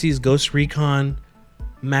Clancy's Ghost Recon,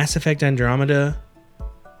 Mass Effect Andromeda.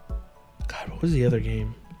 God, what was the other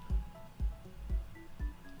game?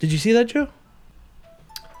 Did you see that, Joe?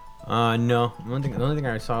 No. The only thing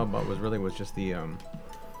I saw about was just the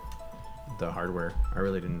hardware. I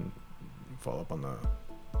really didn't follow up on the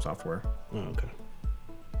software. Oh, okay.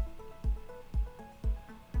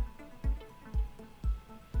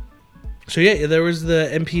 So yeah, there was the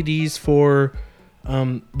MPDs for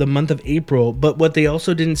the month of April, but what they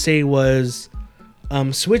also didn't say was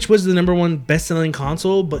Switch was the number one best-selling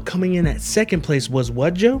console, but coming in at second place was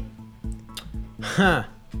what, Joe? Huh.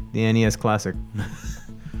 The NES Classic.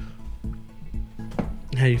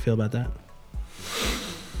 How do you feel about that?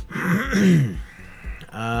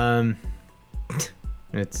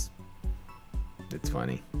 It's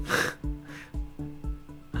funny.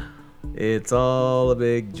 It's all a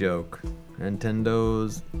big joke.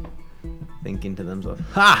 Nintendo's thinking to themselves,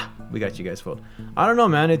 "Ha! We got you guys fooled." I don't know,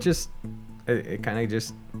 man. It kind of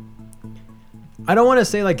just. I don't want to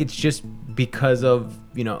say like it's just because of,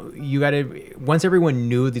 you know, you gotta, once everyone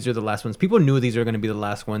knew these are the last ones, people knew these are going to be the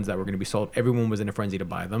last ones that were going to be sold. Everyone was in a frenzy to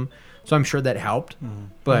buy them, so I'm sure that helped.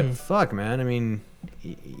 But fuck, man, I mean,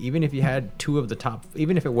 even if you had two of the top,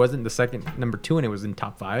 even if it wasn't the second number 2 and it was in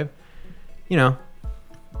top 5, you know,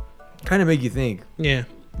 kind of make you think. Yeah.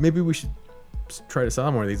 Maybe we should try to sell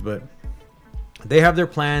more of these, but they have their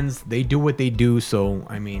plans. They do what they do. So,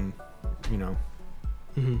 I mean, you know.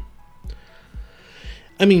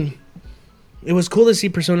 I mean, it was cool to see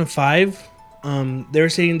Persona 5. They were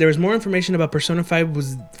saying there was more information about Persona 5.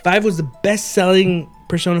 5 was the best-selling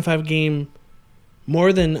Persona 5 game,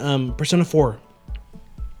 more than Persona 4.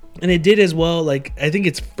 And it did as well, like, I think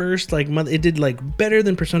its first, like, month, it did, like, better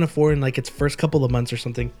than Persona 4 in, like, its first couple of months or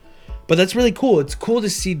something. But that's really cool. It's cool to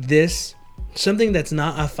see this, something that's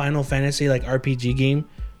not a Final Fantasy, like, RPG game,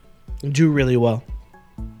 do really well.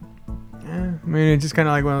 Yeah, I mean, it's just kind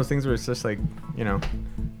of like one of those things where it's just like, you know,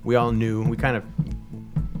 we all knew,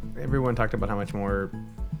 everyone talked about how much more,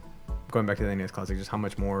 going back to the NES Classic, just how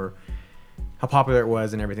popular it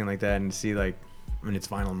was and everything like that, and to see, like, in its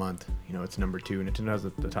final month, you know, it's number 2, Nintendo has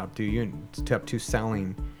the top 2 top 2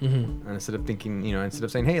 selling, and instead of thinking, you know, instead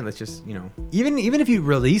of saying, hey, let's just, you know, even if you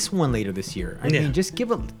release one later this year, I mean, just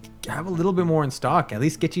have a little bit more in stock, at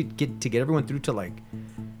least get everyone through to, like,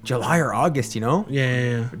 July or August, you know?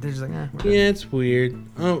 Yeah. But they're just like, yeah, it's weird.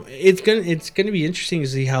 It's gonna be interesting to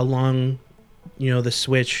see how long, you know, the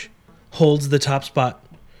Switch holds the top spot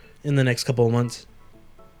in the next couple of months.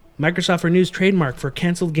 Microsoft renews trademark for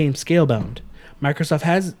canceled game Scalebound. Microsoft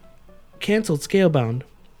has canceled Scalebound,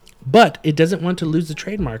 but it doesn't want to lose the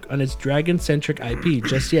trademark on its dragon-centric IP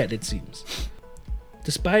just yet, it seems.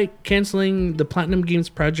 Despite canceling the Platinum Games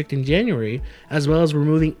project in January, as well as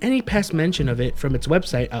removing any past mention of it from its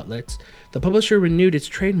website outlets, the publisher renewed its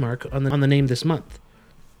trademark on the name this month,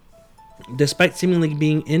 despite seemingly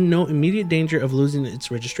being in no immediate danger of losing its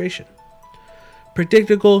registration.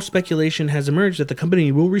 Predictable speculation has emerged that the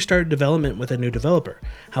company will restart development with a new developer.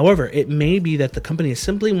 However, it may be that the company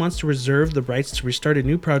simply wants to reserve the rights to restart a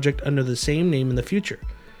new project under the same name in the future.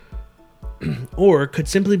 Or could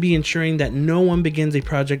simply be ensuring that no one begins a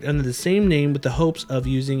project under the same name with the hopes of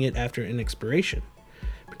using it after an expiration.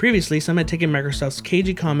 Previously, some had taken Microsoft's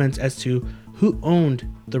cagey comments as to who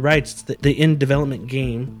owned the rights to the in-development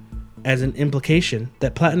game as an implication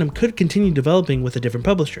that Platinum could continue developing with a different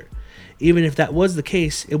publisher. Even if that was the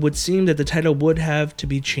case, it would seem that the title would have to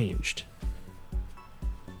be changed.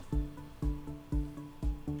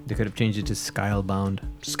 They could have changed it to Scalebound.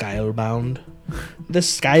 Scalebound. The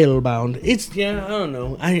Scalebound. It's, yeah, I don't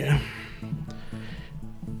know.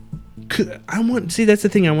 See, that's the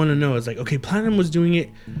thing I want to know is like, okay, Platinum was doing it.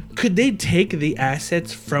 Could they take the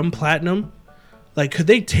assets from Platinum? Like, could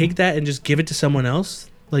they take that and just give it to someone else?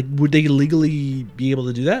 Like, would they legally be able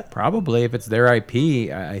to do that? Probably, if it's their IP,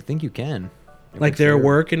 I think you can. Like their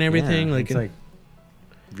work and everything. Yeah, like, it's like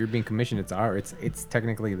if you're being commissioned, it's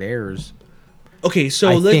technically theirs. Okay,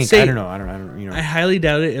 so let's say I don't know. You know, I highly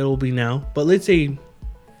doubt it will be now. But let's say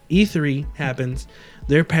E3 happens,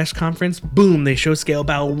 their press conference, boom, they show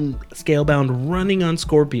Scalebound running on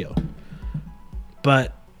Scorpio.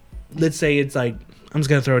 But let's say it's like, I'm just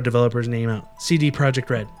gonna throw a developer's name out, CD Projekt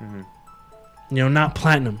Red. Mm-hmm. You know, not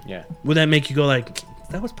Platinum. Yeah. Would that make you go like,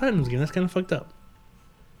 that was Platinum's game? That's kind of fucked up.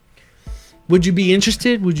 Would you be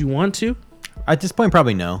interested? Would you want to? At this point,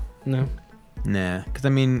 probably no. No. Nah, because I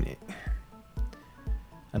mean,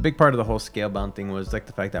 a big part of the whole Scalebound thing was like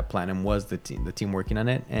the fact that Platinum was the team working on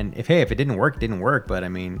it, and if it didn't work, it didn't work. But I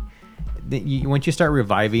mean, once you start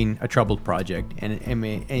reviving a troubled project,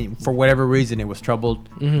 and for whatever reason it was troubled,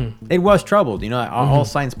 it was troubled. You know, all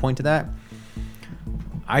signs point to that.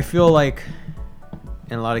 I feel like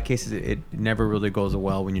in a lot of cases it never really goes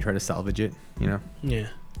well when you try to salvage it. You know. Yeah.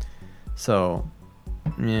 So,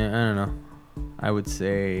 yeah, I don't know. I would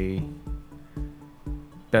say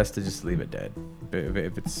best to just leave it dead.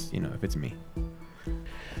 If it's, you know, if it's me.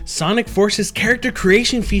 Sonic Forces character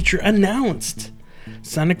creation feature announced.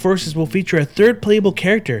 Sonic Forces will feature a third playable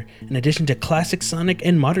character in addition to classic Sonic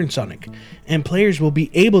and modern Sonic, and players will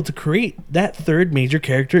be able to create that third major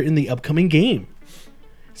character in the upcoming game.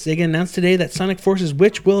 Sega announced today that Sonic Forces,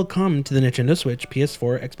 which will come to the Nintendo Switch,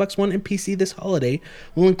 PS4, Xbox One, and PC this holiday,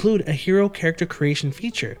 will include a hero character creation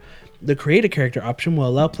feature. The Create a Character option will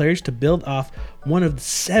allow players to build off one of the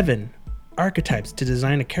 7 archetypes to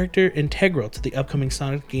design a character integral to the upcoming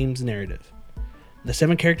Sonic game's narrative. The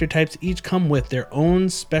 7 character types each come with their own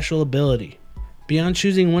special ability. Beyond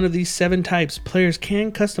choosing one of these 7 types, players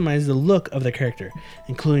can customize the look of their character,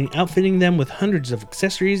 including outfitting them with hundreds of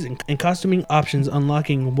accessories and costuming options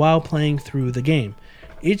unlocking while playing through the game.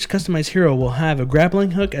 Each customized hero will have a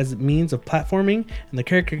grappling hook as a means of platforming, and the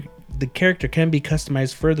character can be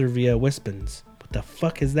customized further via weapons. What the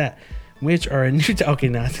fuck is that? Which are a new okay,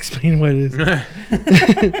 now let's explain what it is.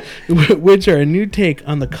 Which are a new take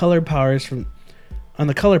on the color powers from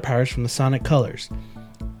the Sonic colors.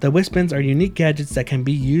 The Wispins are unique gadgets that can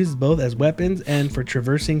be used both as weapons and for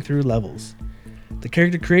traversing through levels. The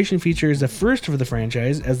character creation feature is a first for the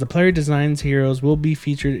franchise, as the player designs heroes will be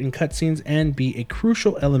featured in cutscenes and be a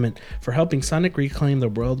crucial element for helping Sonic reclaim the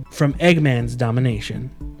world from Eggman's domination.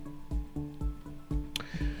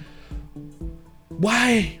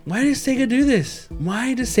 Why? Why does Sega do this?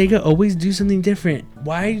 Why does Sega always do something different?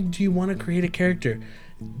 Why do you want to create a character?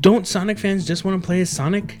 Don't Sonic fans just want to play as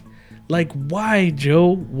Sonic? Like, why,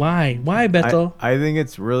 Joe? Why? Why, Beto? I think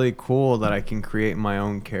it's really cool that I can create my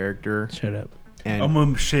own character. Shut up. And I'm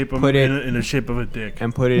gonna shape him in the shape of a dick.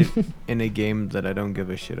 And put it in a game that I don't give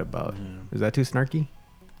a shit about. Yeah. Is that too snarky?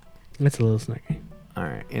 That's a little snarky.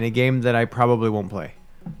 Alright. In a game that I probably won't play.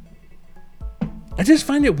 I just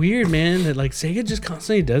find it weird, man, that like Sega just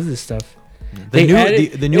constantly does this stuff. The new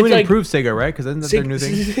it's and like- improved Sega, right? Because isn't that their new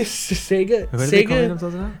thing? Sega. What are they calling Sega.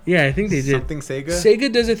 themselves now? Yeah, I think they did. Something Sega?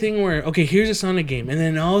 Sega does a thing where, okay, here's a Sonic game, and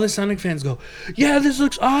then all the Sonic fans go, yeah, this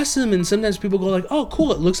looks awesome, and sometimes people go like, oh,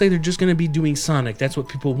 cool, it looks like they're just going to be doing Sonic, that's what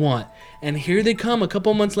people want. And here they come a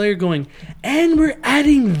couple months later going, and we're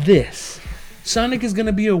adding this. Sonic is going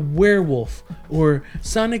to be a werewolf, or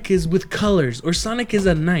Sonic is with colors, or Sonic is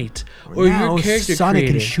a knight, or now your character Sonic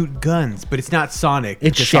created. can shoot guns, but it's not Sonic.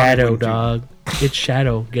 It's because Sonic Shadow, wouldn't shoot. dog. It's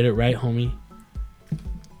Shadow. Get it right, homie.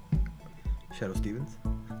 Shadow Stevens?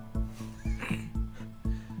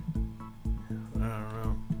 I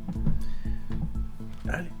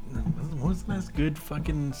don't know. What was the last good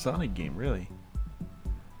fucking Sonic game, really?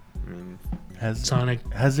 I mean, Sonic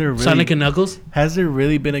Has and Knuckles. there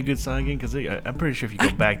really been a good Sonic game? Because I'm pretty sure if you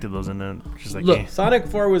go back to those and then just like, Look, eh. Sonic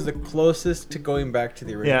 4 was the closest to going back to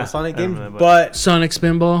the original Yeah, Sonic I games, remember that, but Sonic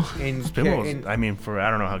Spinball. in Spinball was, in- I mean, I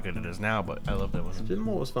don't know how good it is now, but I love that one.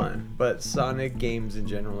 Spinball was fun, but Sonic games in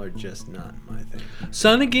general are just not my thing.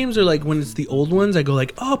 Sonic games are like when it's the old ones, I go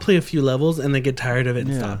like, oh, I'll play a few levels and then get tired of it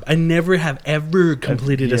and Yeah. stop. I never have ever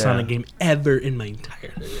completed a yeah. Sonic game ever in my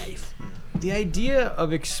entire life. The idea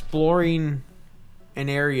of exploring an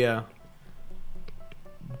area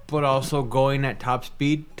but also going at top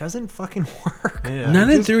speed doesn't fucking work. Yeah. Not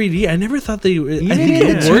in 3D. I never thought they. I Even think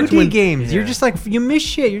in it the worked 2D when games, you're Yeah. just like, you miss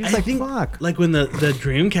shit. You're just I like, think, fuck. like when the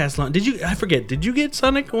Dreamcast launched. Did you? I forget. Did you get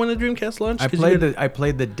Sonic when the Dreamcast launched? I 'Cause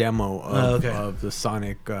played you the demo of, okay. of the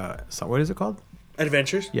Sonic. What is it called?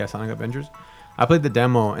 Adventures. Yeah, Sonic Adventures. I played the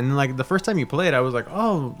demo, and then, like, the first time you play it, I was like,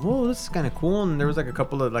 oh, whoa, this is kind of cool. And there was like a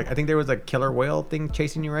couple of, like, I think there was like killer whale thing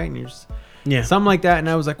chasing you, right? And you're just Yeah. something like that. And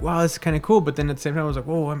I was like, wow, this is kind of cool. But then at the same time, I was like,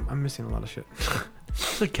 whoa, I'm missing a lot of shit.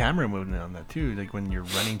 It's a camera movement on that too. Like when you're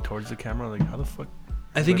running towards the camera, like how the fuck?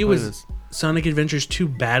 I think did it play was this? Sonic Adventures 2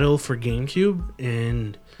 Battle for GameCube,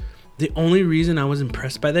 and the only reason I was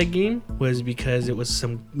impressed by that game was because it was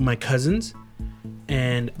my cousins,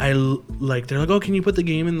 and they're like, oh, can you put the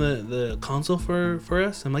game in the console for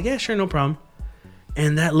us? I'm like, yeah, sure, no problem.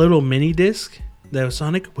 And that little mini disc that was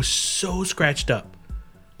Sonic was so scratched up,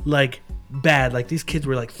 like bad. Like these kids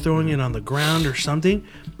were like throwing it on the ground or something.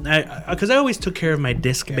 Because I always took care of my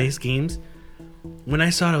disc-based games. When I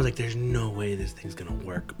saw it, I was like, there's no way this thing's gonna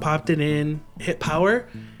work. Popped it in, hit power,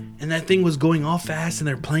 and that thing was going all fast, and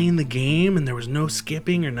they're playing the game, and there was no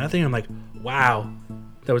skipping or nothing. I'm like, wow.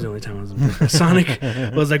 That was the only time I was impressed with Sonic.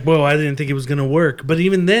 I was like, whoa, I didn't think it was gonna work. But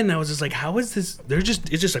even then, I was just like, how is this?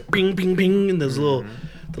 It's just like ping, ping, ping, and those little,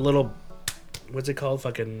 what's it called?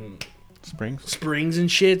 Fucking springs and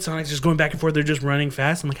shit. Sonic's just going back and forth. They're just running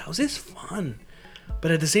fast. I'm like, how's this fun?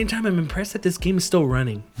 But at the same time, I'm impressed that this game is still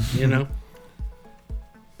running, you know?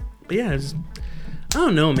 But yeah, I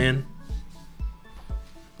don't know, man.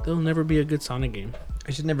 There'll never be a good Sonic game.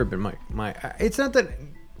 It's just never been my. It's not that.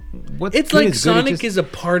 What's It's good like is good, Sonic it's just- is a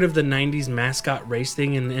part of the 90s mascot race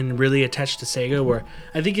thing and really attached to Sega, where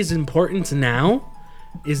I think its importance now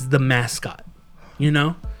is the mascot. You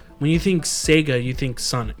know? When you think Sega, you think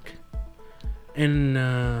Sonic. And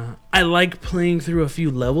I like playing through a few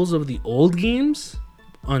levels of the old games,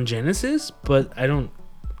 on Genesis, but I don't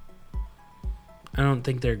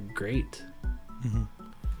think they're great. Mm-hmm.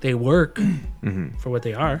 They work Mm-hmm. for what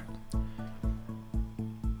they are.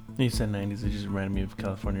 You said 90s. It just reminded me of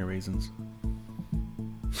California Raisins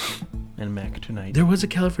and Mac Tonight. There was a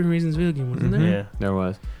California Raisins video game, wasn't there? Yeah, There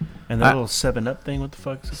was and the little 7-Up thing. What the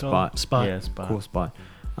fuck's it called? Spot. Yeah, Spot. cool spot.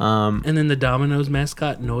 And then the Domino's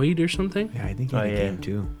mascot Noid or something. Yeah, I think he Oh, had a yeah. game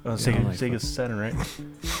too. Oh, Yeah, Sega, like Sega Saturn, right?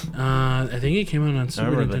 I think it came out on I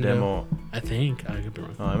Super remember Nintendo. the demo. I think I could be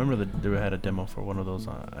wrong. Oh, I remember they had a demo for one of those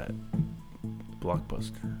at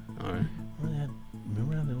Blockbuster. All right.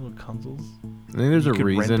 Remember how they had little consoles? I think there's You a could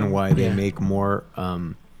rent reason them. why they Yeah. make more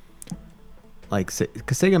like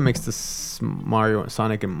because Sega makes this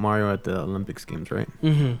Sonic and Mario at the Olympics games, right?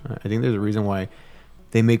 Mm-hmm. I think there's a reason why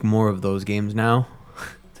they make more of those games now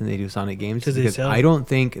than they do Sonic games. 'Cause they Because sell. I don't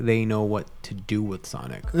think they know what to do with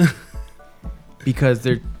Sonic. Because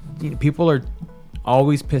people are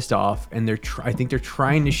always pissed off, and I think they're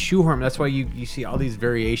trying to shoehorn. That's why you see all these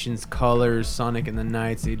variations, colors, Sonic and the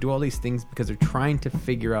Knights. They do all these things because they're trying to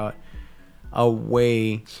figure out a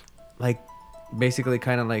way, like basically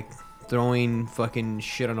kind of like throwing fucking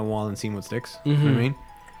shit on a wall and seeing what sticks. You know what I mean?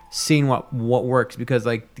 Seeing what works, because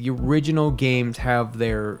like the original games have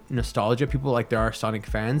their nostalgia. People like there are Sonic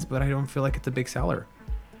fans, but I don't feel like it's a big seller.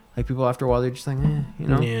 Like people after a while they're just like, you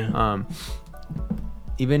know. Yeah.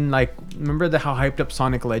 Even like remember how hyped up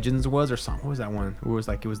Sonic Legends was, or what was that one? It was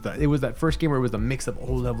like it was that first game where it was a mix of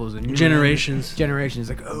old levels and new Generations. Generations.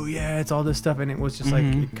 Like, oh yeah, it's all this stuff, and it was just like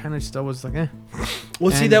it kind of still was like, eh.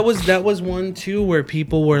 Well, see, And- that was one too where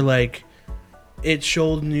people were like, it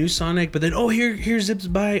showed new Sonic, but then here zips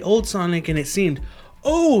by old Sonic, and it seemed,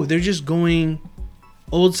 they're just going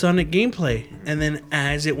old Sonic gameplay, and then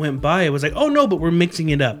as it went by, it was like, oh no, but we're mixing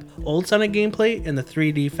it up, old Sonic gameplay and the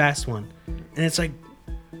 3D fast one, and it's like,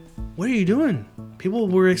 what are you doing? People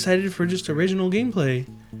were excited for just original gameplay.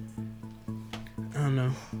 I don't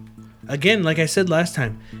know. Again, like I said last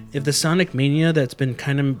time, if the Sonic Mania that's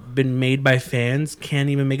been made by fans can't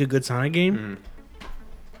even make a good Sonic game,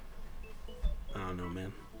 I don't know,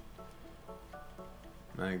 man.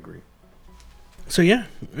 I agree. So yeah,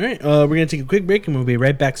 all right. We're gonna take a quick break and we'll be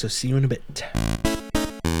right back. So see you in a bit.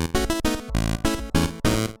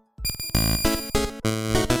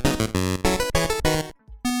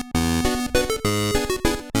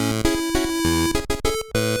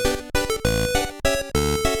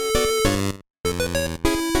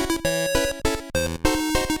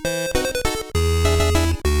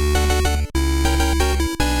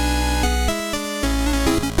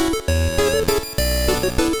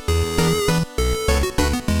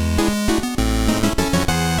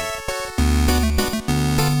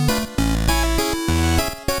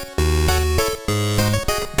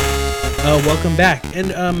 Welcome back.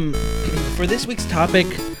 And for this week's topic,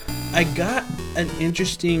 I got an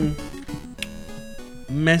interesting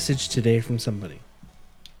message today from somebody.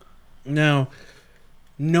 Now,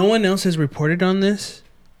 no one else has reported on this.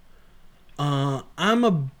 I'm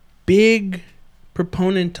a big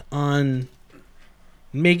proponent on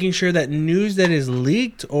making sure that news that is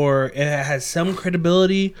leaked or it has some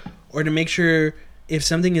credibility, or to make sure if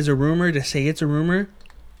something is a rumor to say it's a rumor.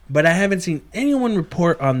 But I haven't seen anyone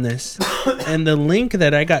report on this. And the link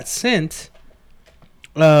that I got sent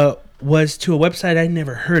was to a website I'd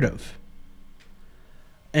never heard of.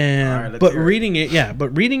 And All right, let's but hear it. reading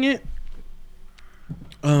it,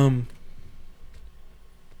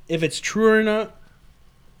 if it's true or not,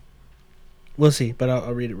 we'll see. But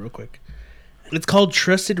I'll read it real quick. It's called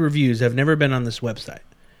Trusted Reviews. I've never been on this website,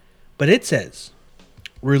 but it says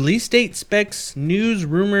release date, specs, news,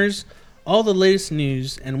 rumors, all the latest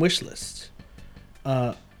news and wish lists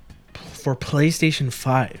for PlayStation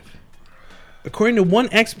 5. According to one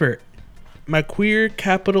expert, Macquarie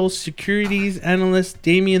Capital Securities analyst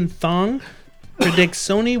Damien Thong predicts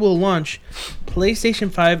Sony will launch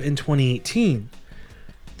PlayStation 5 in 2018.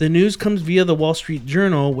 The news comes via the Wall Street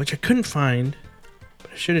Journal, which I couldn't find,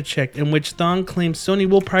 but I should have checked, in which Thong claims Sony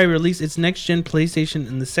will probably release its next-gen PlayStation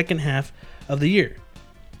in the second half of the year.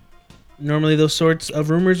 Normally, those sorts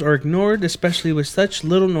of rumors are ignored, especially with such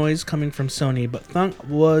little noise coming from Sony, but Thong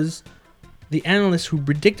was the analyst who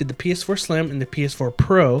predicted the PS4 Slim and the PS4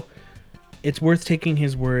 Pro. It's worth taking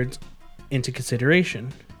his words into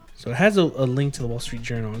consideration. So it has a link to the Wall Street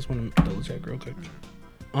Journal. I just want to double check real quick.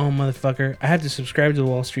 Oh, motherfucker. I have to subscribe to the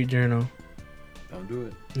Wall Street Journal. Don't do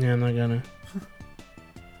it. Yeah, I'm not gonna.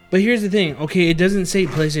 But here's the thing. Okay, it doesn't say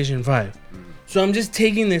PlayStation 5. So I'm just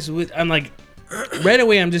taking this with... I'm like... Right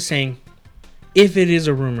away, I'm just saying... If it is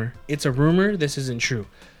a rumor, it's a rumor. This isn't true.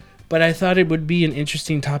 But I thought it would be an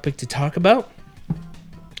interesting topic to talk about.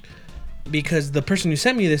 because the person who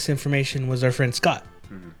sent me this information was our friend Scott.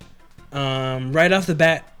 Right off the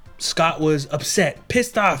bat, Scott was upset,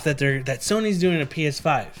 pissed off that Sony's doing a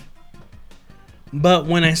PS5. But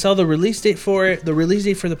when I saw the release date for it, the release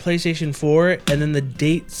date for the PlayStation 4, and then the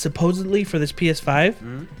date supposedly for this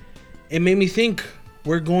PS5, it made me think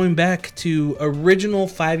we're going back to original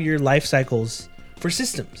 5-year life cycles for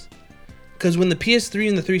systems. Because when the PS3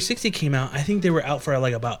 and the 360 came out, I think they were out for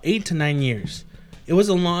like about 8 to 9 years. It was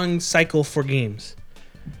a long cycle for games.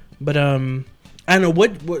 But I don't know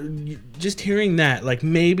what just hearing that, like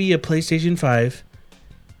maybe a PlayStation 5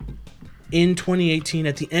 in 2018,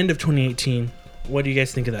 at the end of 2018. What do you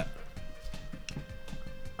guys think of that?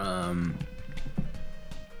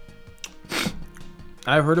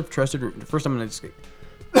 I've heard of trusted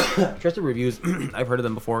trusted reviews. I've heard of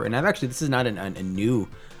them before, and this is not a new.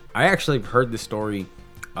 I actually heard this story.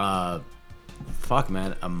 Probably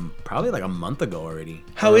like a month ago already.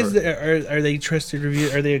 How is are they trusted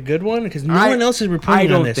reviews? Are they a good one? Because no one else is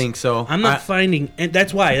reporting on this. I don't think so. I'm not finding, and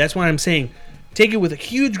that's why I'm saying take it with a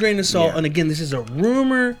huge grain of salt. Yeah. And again, this is a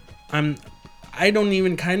rumor. I don't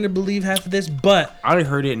even kind of believe half of this, but I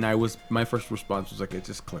heard it, and my first response was like, it's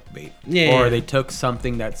just clickbait. Yeah. Or they took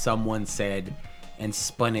something that someone said and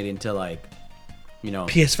spun it into like,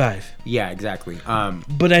 PS5. Yeah, exactly.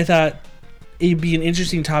 But I thought it'd be an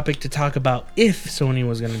interesting topic to talk about if Sony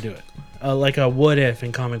was going to do it, like a what if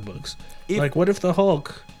in comic books. Like, what if the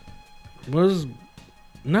Hulk was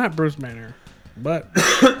not Bruce Banner, but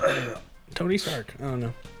Tony Stark? I don't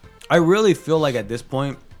know. I really feel like at this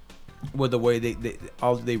point, with the way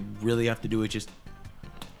all they really have to do is just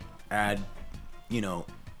add, they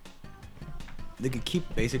could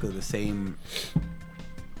keep basically the same,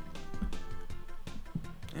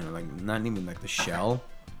 like not even like the shell,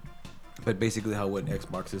 but basically what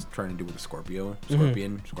Xbox is trying to do with the Scorpio,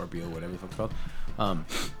 whatever the fuck it's called.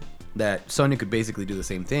 That Sony could basically do the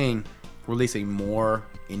same thing, release an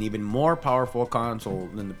even more powerful console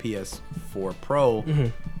than the PS4 Pro,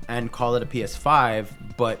 and call it a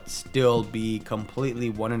PS5, but still be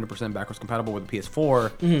completely 100% backwards compatible with the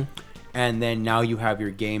PS4. And then now you have your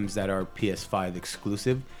games that are PS5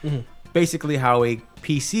 exclusive. Basically, how a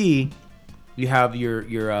PC, you have your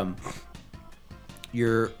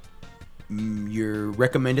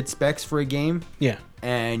recommended specs for a game,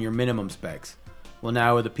 and your minimum specs. Well,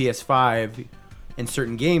 now with the PS5, in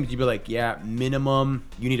certain games, you'd be like, minimum,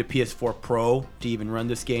 you need a PS4 Pro to even run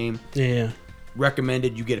this game. Yeah.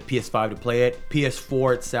 Recommended, you get a PS5 to play it.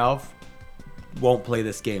 PS4 itself won't play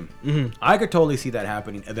this game. I could totally see that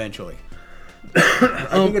happening eventually. I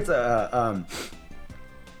think it's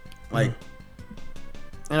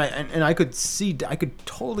and I could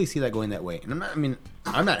totally see that going that way. And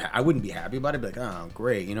I wouldn't be happy about it. Be like, oh,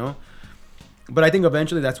 great, But I think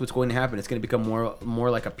eventually that's what's going to happen. It's going to become more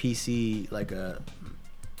like a PC, like a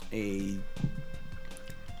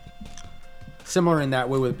similar in that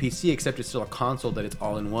way with a PC, except it's still a console that it's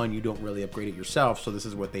all in one. You don't really upgrade it yourself. So this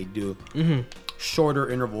is what they do: shorter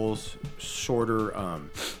intervals, shorter,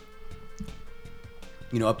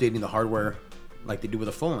 updating the hardware like they do with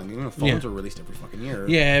a phone. Phones are released every fucking year.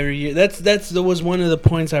 Yeah, every year. That was one of the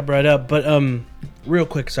points I brought up. But real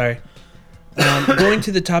quick, sorry. Going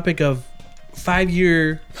to the topic of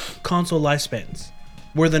 5-year console lifespans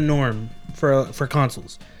were the norm for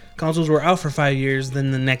consoles. Consoles were out for 5 years,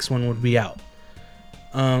 then the next one would be out.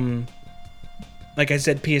 Like I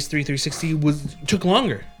said, PS3, 360 took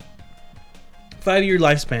longer. 5-year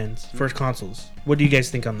lifespans for consoles. What do you guys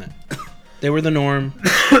think on that? They were the norm.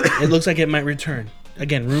 It looks like it might return.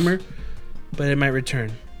 Again, rumor, but it might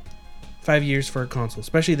return. 5 years for a console,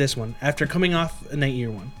 especially this one, after coming off an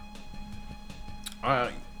 8-year one.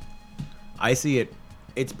 I see it.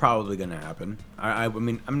 It's probably going to happen. I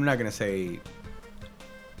mean, I'm not going to say...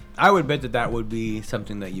 I would bet that would be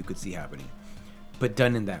something that you could see happening. But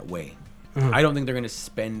done in that way. I don't think they're going to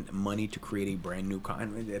spend money to create a brand new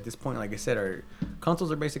console. At this point, like I said, our consoles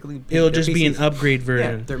are basically... It'll just PCs. be an upgrade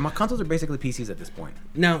version. Yeah, my consoles are basically PCs at this point.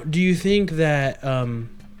 Now, do you think that...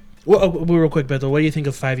 real quick, Beto, what do you think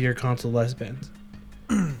of 5-year console lifespans?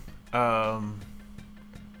 I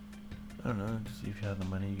don't know. Just if you have the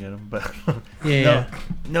money, you get them. But no.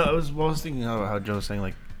 I was thinking how Joe was saying,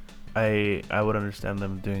 like, I would understand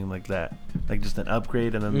them doing like that, like just an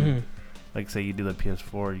upgrade, and then like say you do the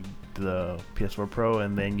PS4, you do the PS4 Pro,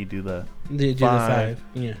 and then you do the 5.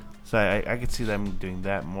 Yeah. So I could see them doing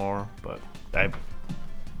that more, but I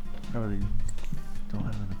really don't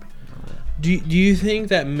have an opinion on that. Do you think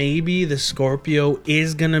that maybe the Scorpio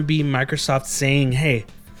is gonna be Microsoft saying, "Hey,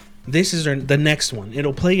 this is the next one.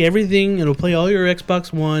 It'll play everything. It'll play all your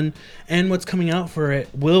Xbox One, and what's coming out for it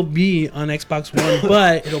will be on Xbox One,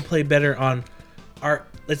 but it'll play better on our,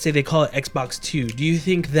 let's say they call it Xbox 2. Do you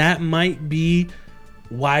think that might be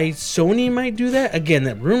why Sony might do that? Again,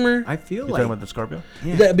 that rumor. I feel You like talking about the Scorpio?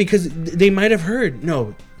 Because they might have heard,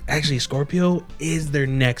 no, actually Scorpio is their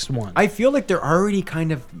next one. I feel like they're already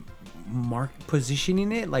kind of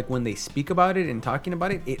positioning it, like when they speak about it and talking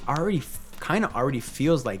about it, it already kind of already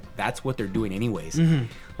feels like that's what they're doing anyways.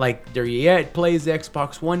 Like it plays the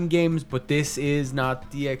Xbox One games, but this is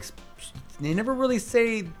not the they never really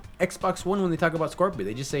say Xbox One when they talk about Scorpio.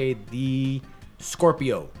 They just say the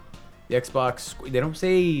Scorpio, the Xbox. They don't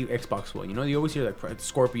say Xbox One. You know, you always hear like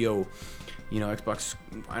Scorpio, you know, Xbox.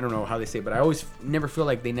 I don't know how they say it, but I always never feel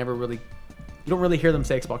like they never really. You don't really hear them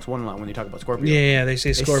say Xbox One a lot when they talk about Scorpio. Yeah, they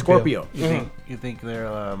say Scorpio. You think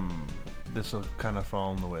they're this will kind of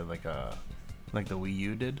fall in the way like the Wii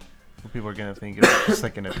U did? Where people are gonna think it's just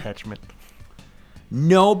like an attachment.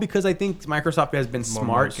 No, because I think Microsoft has been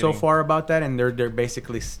smart so marketing. far about that, and they're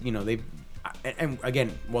basically, you know, they've and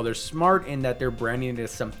again, well, they're smart in that they're branding it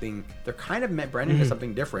as something. They're kind of branding it as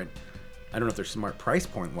something different. I don't know if they're smart price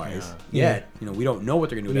point wise yet. You know, we don't know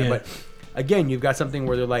what they're gonna do with that, but. Again, you've got something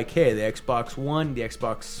where they're like, hey, the Xbox One, the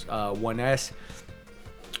Xbox One S,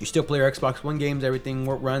 you still play your Xbox One games, everything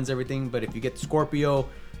runs everything, but if you get the Scorpio,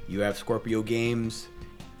 you have Scorpio games.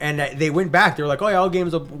 And they went back. They were like, oh, yeah, all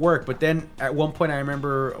games will work. But then at one point, I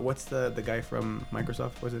remember, what's the guy from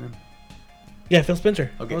Microsoft? What's his name? Yeah, Phil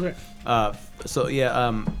Spencer. Okay.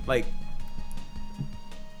 Like,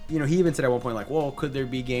 you know, he even said at one point, like, well, could there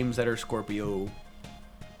be games that are Scorpio,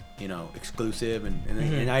 you know, exclusive,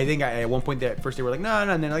 and I think at one point at first they were like no,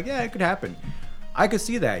 and they're like, yeah, it could happen. I could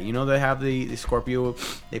see that, you know, they have the Scorpio,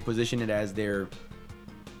 they position it as their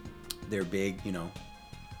big, you know,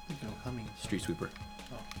 street sweeper.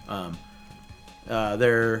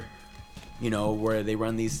 They're, you know, where they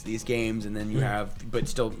run these games, and then you have, but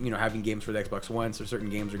still, you know, having games for the Xbox One, so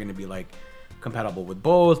certain games are going to be like compatible with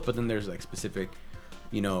both, but then there's like specific,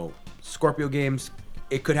 you know, Scorpio games.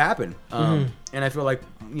 It could happen. And I feel like,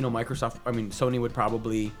 you know, Sony would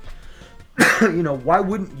probably, you know, why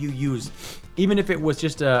wouldn't you use, even if it was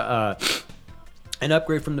just an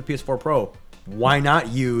upgrade from the PS4 Pro, why not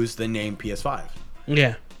use the name PS5?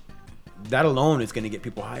 Yeah. That alone is going to get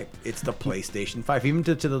people hyped. It's the PlayStation 5. Even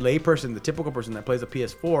to the layperson, the typical person that plays a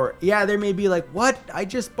PS4, yeah, they may be like, what? I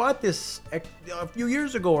just bought this a few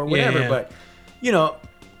years ago or whatever. Yeah. But, you know,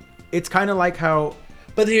 it's kind of like how...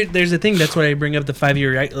 But there's the thing. That's why I bring up the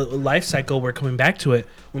 5-year life cycle. We're coming back to it.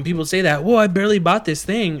 When people say that, well, I barely bought this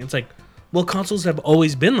thing. It's like, well, consoles have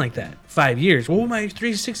always been like that. 5 years. Well, my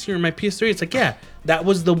 360 or my PS3. It's like, yeah, that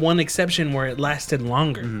was the one exception where it lasted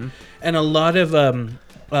longer. And a lot of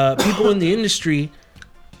people in the industry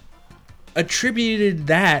attributed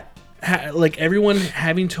that, like everyone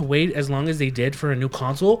having to wait as long as they did for a new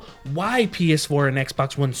console, why PS4 and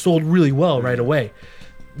Xbox One sold really well right away.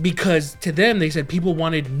 Because to them, they said people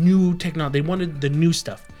wanted new technology. They wanted the new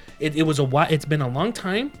stuff. It was it's been a long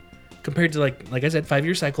time compared to like I said,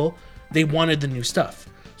 5-year cycle. They wanted the new stuff.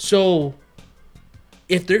 So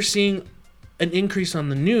if they're seeing an increase on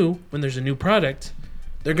the new when there's a new product,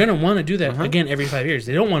 they're gonna want to do that again every 5 years.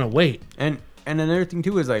 They don't want to wait. And another thing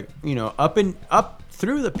too is like, you know, up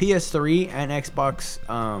through the PS3 and Xbox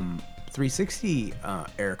 360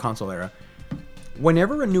 console era.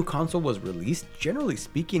 Whenever a new console was released, generally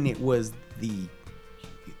speaking, it was I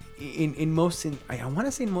want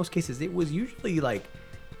to say in most cases, it was usually like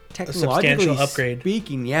technologically substantial upgrade.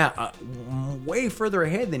 Speaking, way further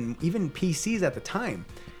ahead than even PCs at the time.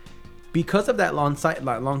 Because of that long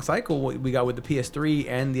cycle we got with the PS3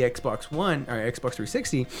 and the Xbox One or Xbox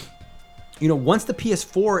 360, you know, once the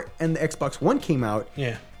PS4 and the Xbox One came out,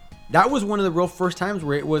 that was one of the real first times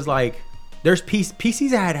where it was like. There's PCs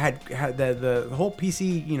that had the whole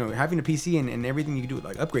PC, you know, having a PC and everything you could do with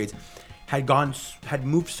like upgrades had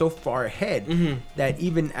moved so far ahead that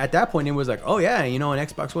even at that point it was like, oh yeah, you know, an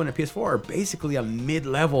Xbox One and a PS4 are basically a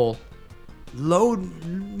mid-low level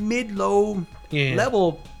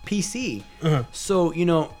PC. So, you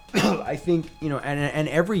know, I think, you know, and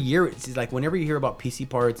every year it's like whenever you hear about PC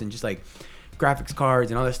parts and just like graphics cards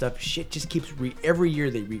and all that stuff, shit just keeps every year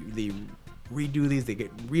they redo these, they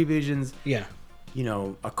get revisions. You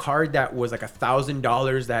know, a card that was like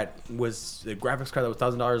 $1,000 that was the graphics card that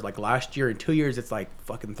was $1,000 like last year, in 2 years it's like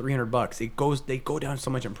fucking $300. They go down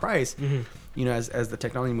so much in price, you know, as the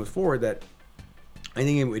technology moves forward, that I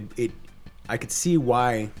think I could see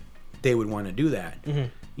why they would want to do that.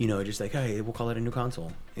 You know, just like, hey, we'll call it a new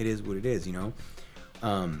console. It is what it is, you know,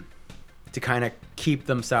 to kind of keep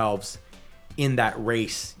themselves in that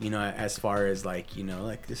race, you know, as far as like, you know,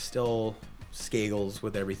 like there's still scales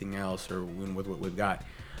with everything else or with what we've got.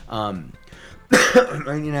 I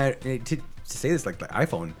mean, you know, to say this, like the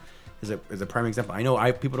iPhone is a prime example. I know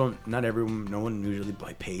no one usually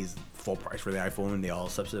like pays full price for the iPhone. They all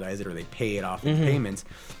subsidize it or they pay it off in payments.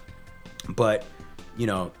 But, you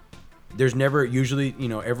know, there's never usually, you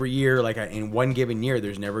know, every year, like in one given year,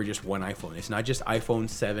 there's never just one iPhone. It's not just iPhone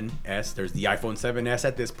 7S. There's the iPhone 7S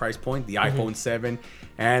at this price point, the iPhone 7,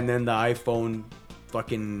 and then the iPhone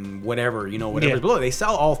fucking whatever, you know, whatever's below. They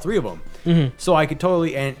sell all three of them. So I could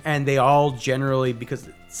totally, and they all generally, because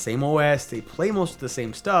same OS, they play most of the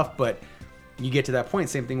same stuff, but you get to that point,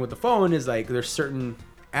 same thing with the phone, is like there's certain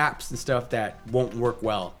apps and stuff that won't work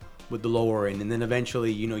well with the lower end, and then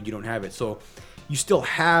eventually, you know, you don't have it. So you still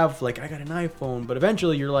have, like, I got an iPhone, but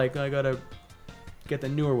eventually you're like, I gotta get the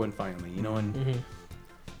newer one finally, you know, and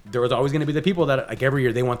there was always going to be the people that, like, every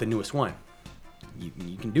year they want the newest one.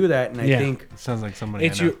 You can do that, and I think... It sounds like somebody...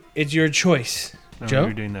 It's your choice, Joe.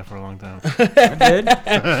 You're doing that for a long time. I did.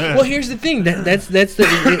 Well, here's the thing. That's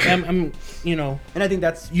the... I'm, you know... And I think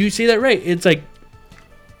that's... You say that right. It's like...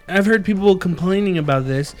 I've heard people complaining about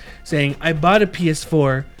this, saying, I bought a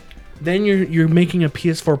PS4... Then you're making a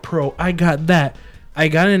PS4 Pro. I got that. I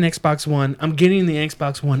got an Xbox One. I'm getting the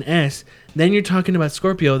Xbox One S. Then you're talking about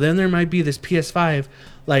Scorpio. Then there might be this PS5.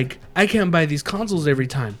 Like, I can't buy these consoles every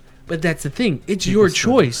time. But that's the thing. It's your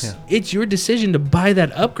choice. Yeah. It's your decision to buy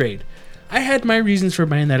that upgrade. I had my reasons for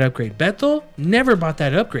buying that upgrade. Beto never bought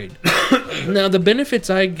that upgrade. Now, the benefits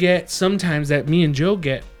I get sometimes that me and Joe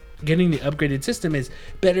get getting the upgraded system is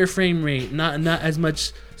better frame rate, not as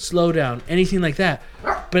much slowdown, anything like that.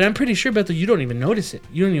 But I'm pretty sure, Beto, you don't even notice it.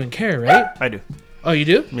 You don't even care, right? I do. Oh, you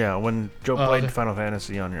do? Yeah, when Joe played Final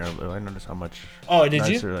Fantasy on here, I noticed how much. Oh, did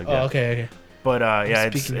you? Like, oh, okay. But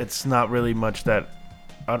yeah, it's not really much that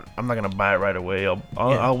I'm not gonna buy it right away.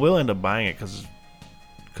 I will end up buying it because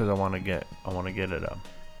I want to get it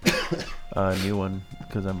a new one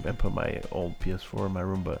because I put my old PS4 in my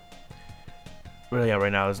room, but. Really, yeah,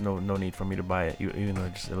 right now there's no need for me to buy it, even though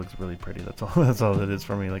it looks really pretty. That's all it is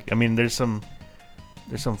for me. Like, I mean, there's some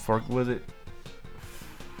fork with it.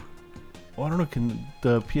 Well, I don't know. Can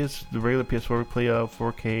the regular PS4 play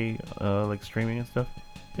 4K like streaming and stuff?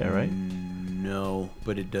 Yeah, right. No,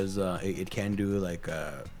 but it does. It can do like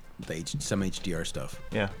some HDR stuff.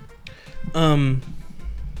 Yeah.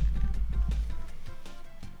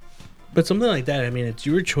 But something like that. I mean, it's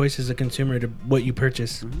your choice as a consumer to what you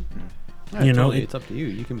purchase. Mm-hmm. Yeah, you know, totally, it's up to you.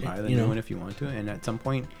 You can buy the new one if you want to, and at some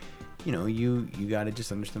point, you know, you got to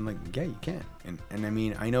just understand, like, yeah, you can. And I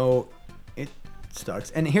mean, I know it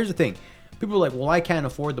sucks. And here's the thing. People are like, well, I can't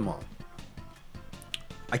afford them all.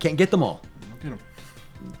 I can't get them all.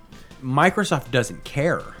 Microsoft doesn't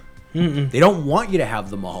care. They don't want you to have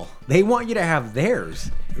them all. They want you to have theirs.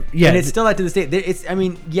 Yeah, and it's still at to this day. It's. I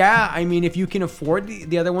mean, if you can afford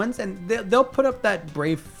the other ones, and they'll put up that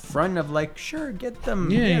brave front of like, sure, get them.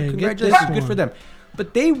 Yeah, congratulations, good for them.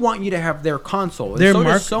 But they want you to have their console. And so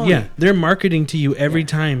does Sony. Yeah, they're marketing to you every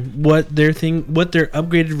time what their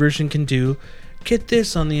upgraded version can do. Get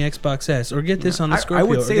this on the Xbox S or get this on the Scorpio. I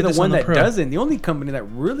would say the one that Pro. doesn't. The only company that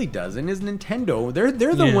really doesn't is Nintendo. They're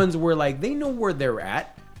the ones where like they know where they're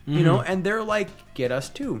at, you know, and they're like, get us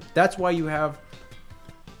too. That's why you have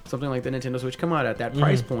something like the Nintendo Switch come out at that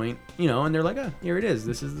price point, you know, and they're like, here it is.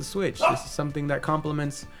 This is the Switch. This is something that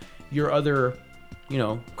complements your other, you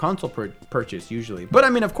know, console purchase usually. But I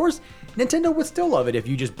mean, of course, Nintendo would still love it if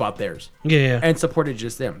you just bought theirs. Yeah. And supported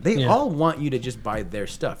just them. They all want you to just buy their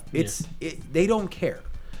stuff. They don't care.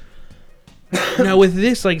 Now with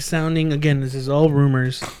this like sounding, again, this is all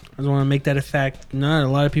rumors. I just want to make that a fact. Not a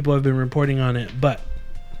lot of people have been reporting on it, but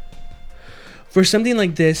for something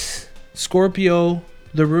like this, Scorpio,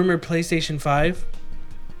 the rumored PlayStation 5,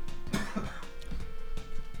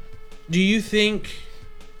 do you think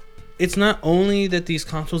it's not only that these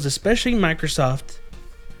consoles, especially Microsoft,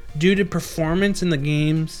 due to performance in the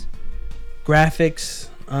games, graphics,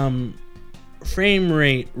 frame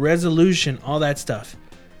rate, resolution, all that stuff,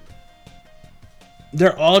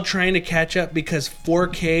 they're all trying to catch up because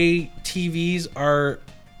 4K TVs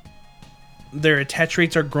their attach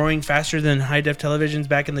rates are growing faster than high-def televisions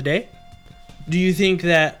back in the day? Do you think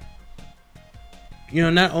that, you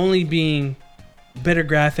know, not only being better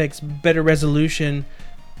graphics, better resolution,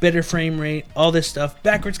 better frame rate, all this stuff,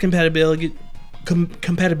 backwards compatibility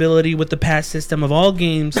with the past system of all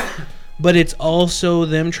games, but it's also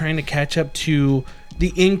them trying to catch up to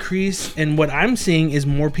the increase, and what I'm seeing is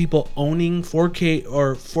more people owning 4K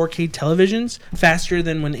or 4K televisions faster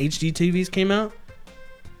than when HD TVs came out?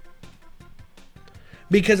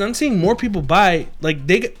 Because I'm seeing more people buy, like,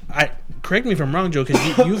 correct me if I'm wrong, Joe,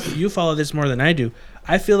 because you follow this more than I do.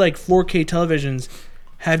 I feel like 4K televisions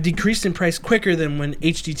have decreased in price quicker than when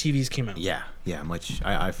HD TVs came out. Yeah, much.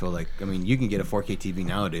 I feel like, I mean, you can get a 4K TV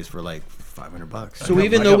nowadays for like $500. So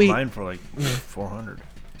even though mine for like 400.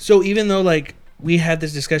 So even though like we had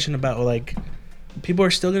this discussion about like people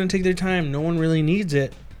are still going to take their time, no one really needs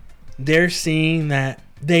it. They're seeing that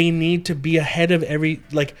they need to be ahead of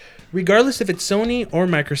regardless if it's Sony or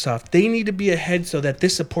Microsoft, they need to be ahead so that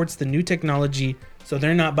this supports the new technology, so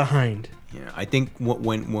they're not behind. Yeah, I think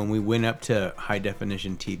when we went up to high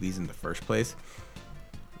definition TVs in the first place,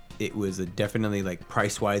 it was definitely like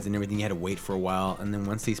price wise and everything. You had to wait for a while, and then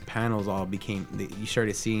once these panels all became, you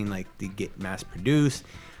started seeing like they get mass produced,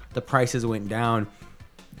 the prices went down.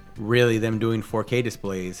 Really, them doing 4K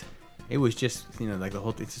displays, it was just like the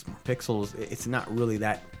whole thing. It's just more pixels. It's not really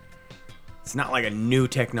that. It's not like a new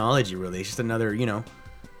technology really. It's just another.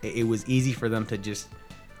 It was easy for them to just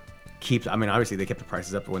keep. I mean, obviously they kept the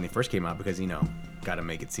prices up when they first came out because got to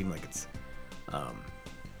make it seem like it's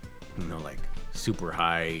like super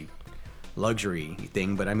high luxury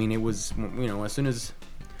thing. But I mean, it was as soon as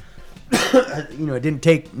it didn't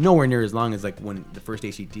take nowhere near as long as like when the first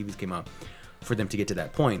HD TVs came out for them to get to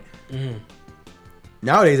that point. Mm-hmm.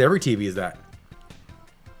 Nowadays, every TV is that.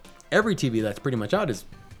 Every TV that's pretty much out is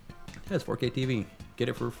 4K TV. Get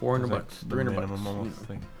it for $400,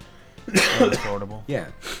 $300. Affordable. Yeah.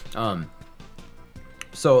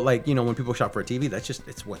 So like when people shop for a TV,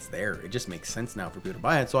 it's what's there. It just makes sense now for people to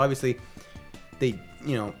buy it. So obviously, they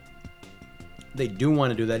they do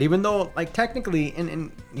want to do that, even though like technically,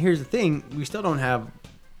 and here's the thing, we still don't have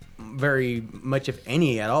very much, if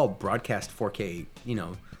any at all, broadcast 4K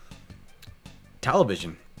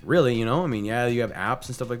television. Really, I mean, yeah, you have apps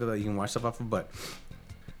and stuff like that you can watch stuff off of, but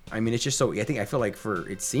I mean, it's just so. I feel like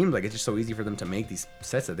it seems like it's just so easy for them to make these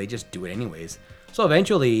sets that they just do it anyways. So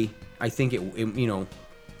eventually, I think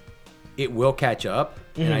it will catch up,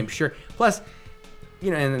 and I'm sure. Plus,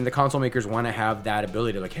 and then the console makers want to have that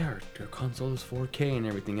ability to like, yeah, our console is 4K and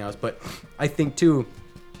everything else. But I think too,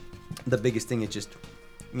 the biggest thing is just,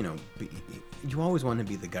 you always want to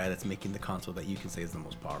be the guy that's making the console that you can say is the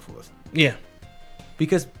most powerful. Yeah.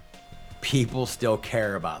 Because people still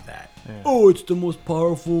care about that. Yeah. Oh, it's the most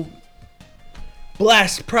powerful.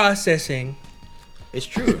 Blast processing. It's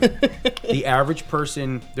true. The average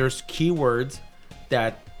person, there's keywords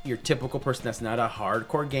that your typical person that's not a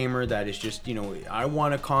hardcore gamer, that is just, I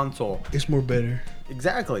want a console. It's more better.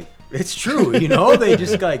 Exactly. It's true. They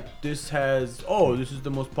just like, this is the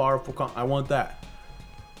most powerful I want that.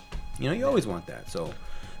 You always want that. So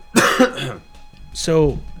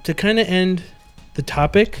So to kind of end the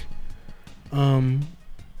topic,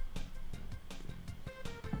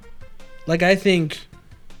 like I think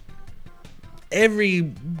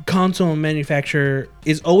every console manufacturer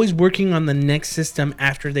is always working on the next system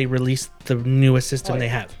after they release the newest system they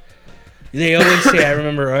have. They always say, I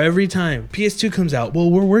remember every time PS2 comes out, well,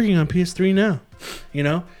 we're working on PS3 now.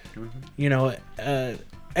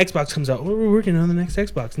 Xbox comes out, well, we're working on the next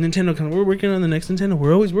Xbox. Nintendo comes, we're working on the next Nintendo.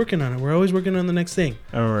 We're always working on it. We're always working on the next thing.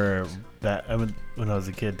 I remember that when I was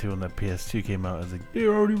a kid too, when the PS2 came out, I was like,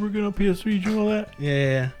 they're already working on PS3. Did you know that?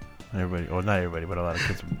 Yeah. Everybody, well, not everybody, but a lot of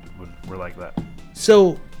kids were like that.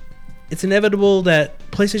 So it's inevitable that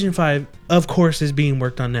PlayStation 5, of course, is being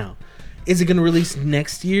worked on now. Is it going to release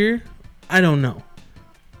next year? I don't know.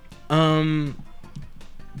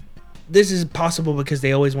 This is possible because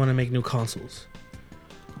they always want to make new consoles.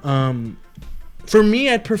 For me,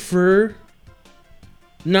 I'd prefer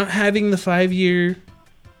not having the 5-year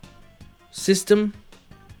system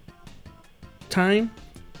time,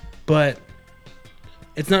 but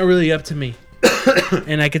it's not really up to me.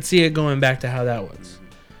 And I could see it going back to how that was.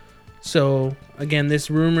 So, again, this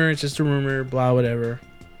rumor, it's just a rumor, blah, whatever.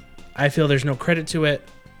 I feel there's no credit to it,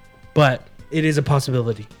 but it is a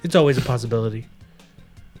possibility. It's always a possibility.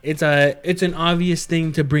 It's an obvious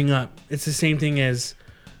thing to bring up. It's the same thing as,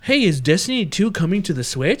 hey, is Destiny 2 coming to the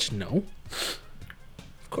Switch? No.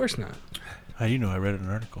 Of course not. How do you know? I read an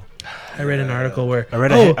article. I read an article where I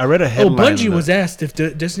read a headline. Bungie was asked if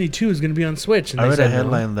Destiny 2 is going to be on Switch. And I read a said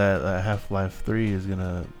headline that Half-Life 3 is going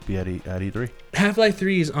to be at E3. Half-Life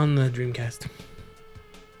 3 is on the Dreamcast.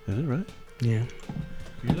 Is it right? Yeah.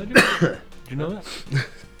 Did you know that?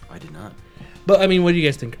 I did not. But I mean, what do you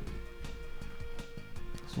guys think?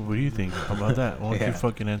 So what do you think about that? Why don't you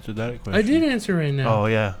fucking answer that question? I did answer right now. Oh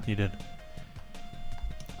yeah, you did.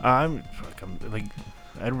 I'm like,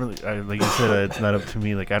 I don't really, like you said, it's not up to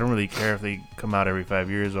me. Like, I don't really care if they come out every 5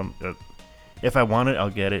 years. If I want it,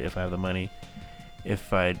 I'll get it. If I have the money.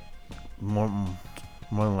 If I more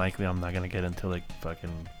than likely, I'm not gonna get it until like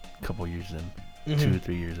fucking couple years in, 2 or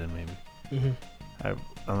 3 years in maybe.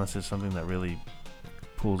 Unless it's something that really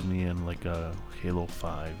pulls me in, like a Halo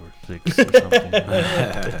 5 or 6 or something.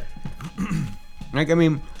 Like, I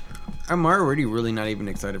mean, I'm already really not even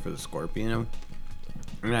excited for the Scorpion.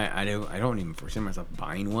 And I don't even foresee myself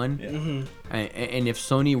buying one. Mm-hmm. And if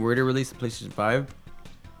Sony were to release the PlayStation 5,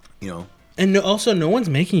 you know. And also, no one's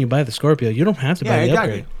making you buy the Scorpio. You don't have to buy the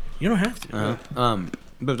exactly. upgrade. You don't have to.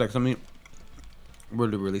 But like somebody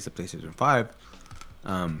were to release a PlayStation 5,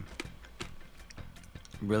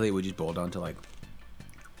 really it would just boil down to like,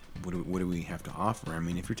 what do we have to offer? I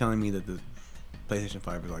mean, if you're telling me that the PlayStation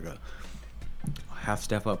 5 is like a half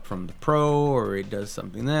step up from the Pro, or it does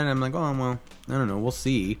something, then I'm like, oh well, I don't know, we'll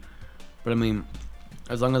see. But I mean,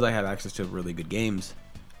 as long as I have access to really good games,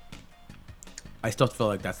 I still feel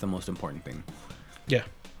like that's the most important thing. Yeah.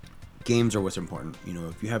 Games are what's important. You know,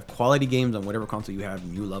 if you have quality games on whatever console you have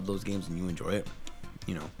and you love those games and you enjoy it,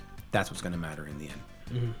 you know, that's what's going to matter in the end.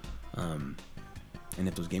 Mm-hmm. And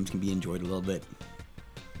if those games can be enjoyed a little bit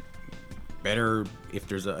better, if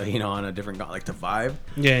there's a, you know, on a different, like to 5.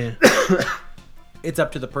 Yeah. It's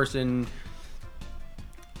up to the person.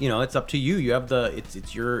 You know, it's up to you. You have the,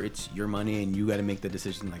 it's your money, and you got to make the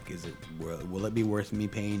decision. Like, will it be worth me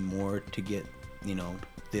paying more to get, you know,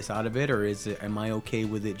 this out of it, or am I okay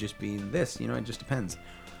with it just being this? You know, it just depends.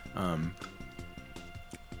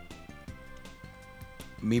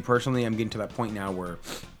 Me personally, I'm getting to that point now where,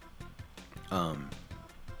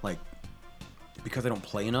 like, because I don't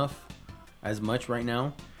play enough as much right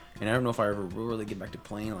now, and I don't know if I ever will really get back to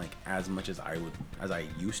playing like as much as I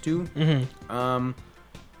used to. Mm-hmm.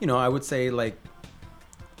 You know, I would say like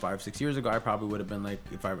 5-6 years ago, I probably would have been like,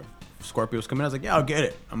 if Scorpio's coming, I was like, yeah, I'll get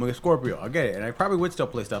it. I'm gonna get Scorpio, I'll get it, and I probably would still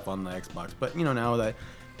play stuff on the Xbox. But you know, now that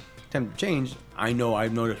time to change, I know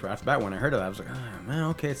I've noticed right after that when I heard of that, I was like, oh, man,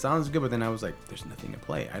 okay, it sounds good, but then I was like, there's nothing to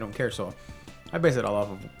play. I don't care. So I base it all off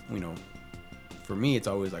of, you know, for me, it's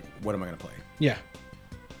always like, what am I gonna play? Yeah.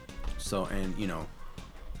 So, and you know,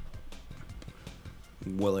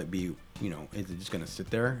 will it be, you know, is it just gonna sit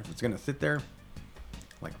there? If it's gonna sit there,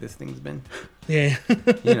 like this thing's been, Yeah.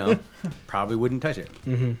 you know, probably wouldn't touch it.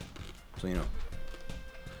 Mm-hmm. So, you know.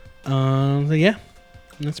 So yeah,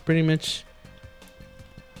 that's pretty much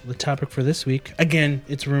the topic for this week. Again,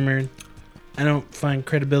 it's rumored. I don't find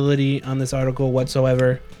credibility on this article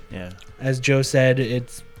whatsoever. Yeah. As Joe said,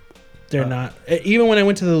 they're not. Even when I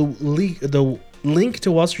went to the link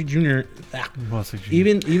to Wall Street Journal,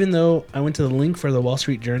 even though I went to the link for the Wall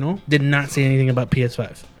Street Journal, did not say anything about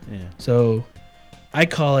PS5. Yeah. So I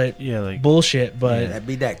call it like bullshit, but that'd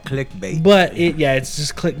be that clickbait. But it's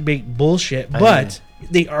just clickbait bullshit. But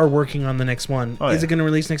they are working on the next one. Is it going to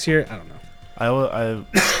release next year? I don't know.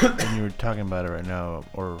 When you were talking about it right now,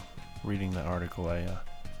 or reading the article, I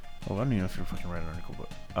don't even know if you're fucking writing an article,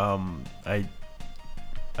 but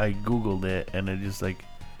I googled it, and it just like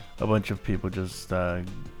a bunch of people just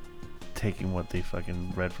taking what they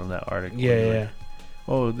fucking read from that article. Yeah.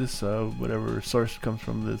 Oh, this whatever source comes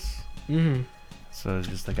from this. Mm-hmm. So it's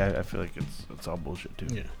just like I feel like it's all bullshit too.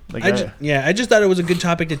 Yeah. Like I just thought it was a good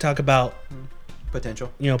topic to talk about.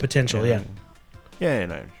 Potential. You know, potential. Yeah. Yeah.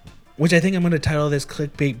 No. Which I think I'm going to title this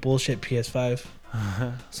clickbait bullshit PS5.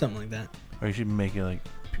 Something like that. Or you should make it like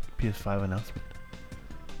PS5 announcement.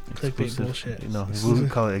 Clickbait bullshit. No, we'll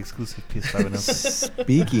call it exclusive PS5 announcement.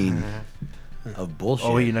 Speaking of bullshit.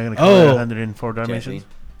 Oh, wait, you're not gonna call it 104 Dalmatians?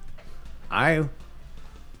 I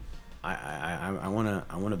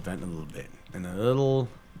wanna vent a little bit in a little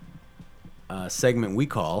segment we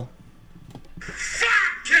call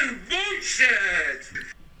fucking bullshit.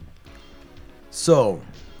 So,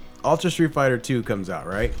 Ultra Street Fighter 2 comes out,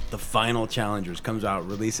 right? The Final Challengers comes out,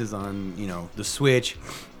 releases on, you know, the Switch.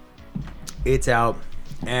 It's out,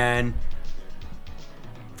 and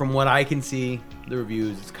from what I can see, the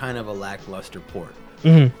reviews, it's kind of a lackluster port.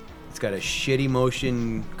 Mm-hmm. It's got a shitty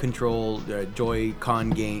motion control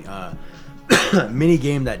Joy-Con game, mini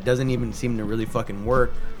game that doesn't even seem to really fucking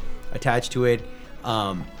work attached to it.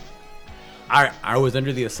 I was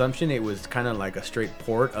under the assumption it was kind of like a straight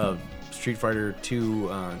port of Street Fighter 2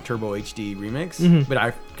 Turbo HD Remix, but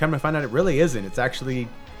I come to find out it really isn't. It's actually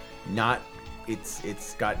not.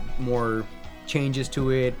 It's got more changes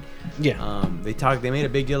to it. Yeah. They made a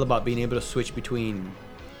big deal about being able to switch between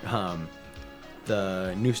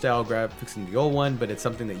the new style graphics and the old one, but it's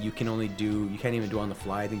something that you can only do. You can't even do on the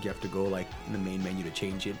fly. I think you have to go like in the main menu to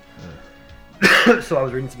change it. So I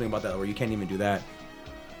was reading something about that where you can't even do that.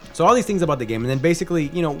 So all these things about the game, and then basically,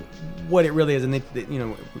 you know, what it really is, and they you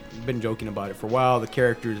know, we've been joking about it for a while. The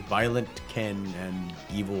characters, Violent Ken and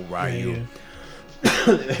Evil Ryu,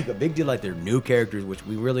 like a big deal, like they're new characters, which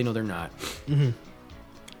we really know they're not. Mm-hmm.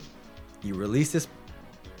 You release this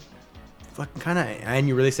fucking kind of, and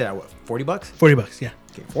you released it at what, $40? $40, yeah.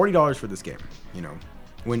 Okay, $40 for this game. You know,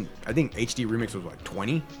 when I think HD Remix was like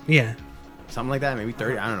 20, Yeah. something like that, maybe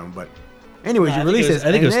 30. I don't know, but anyways, I you think release it was- this,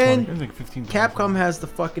 I think it and was then 20. It was like 15. Capcom has the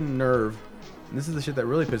fucking nerve. And this is the shit that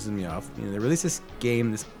really pisses me off. You know, they release this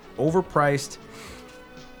game, this overpriced,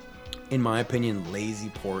 in my opinion, lazy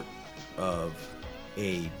port of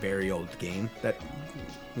a very old game that,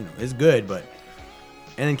 you know, is good, but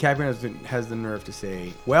and then Capcom has the nerve to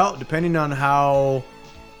say, well, depending on how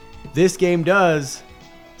this game does,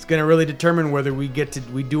 it's gonna really determine whether we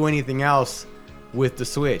do anything else with the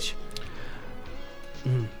Switch.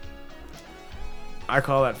 I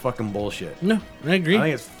call that fucking bullshit. No, I agree. I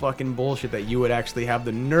think it's fucking bullshit that you would actually have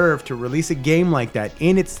the nerve to release a game like that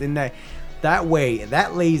in that way,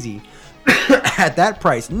 that lazy, at that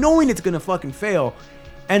price, knowing it's gonna fucking fail,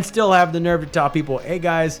 and still have the nerve to tell people, hey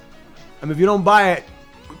guys, if you don't buy it,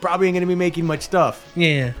 we probably ain't gonna be making much stuff.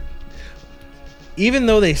 Yeah. Even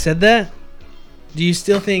though they said that, do you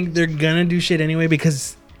still think they're gonna do shit anyway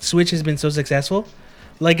because Switch has been so successful?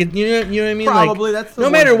 Like, you know what I mean? Probably, like, that's the no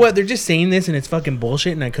one matter thing. what, they're just saying this and it's fucking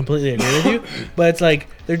bullshit, and I completely agree with you. But it's like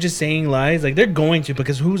they're just saying lies. Like, they're going to,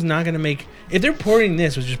 because who's not gonna make, if they're porting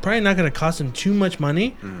this, which is probably not gonna cost them too much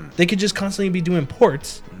money, they could just constantly be doing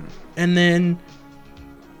ports, and then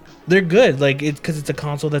they're good. Like, it's because it's a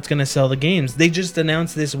console that's gonna sell the games. They just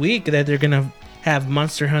announced this week that they're gonna have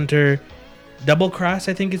Monster Hunter Double Cross,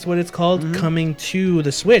 I think is what it's called, coming to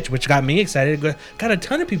the Switch, which got me excited. Got a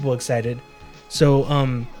ton of people excited. So,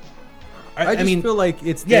 I just mean, feel like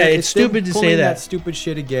it's yeah, them- it's them stupid to say pulling that. stupid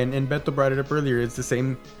shit again. And Beto brought it up earlier. It's the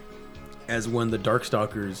same as when the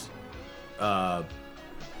Darkstalkers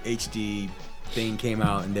HD thing came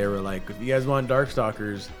out, and they were like, "If you guys want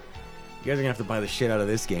Darkstalkers, you guys are gonna have to buy the shit out of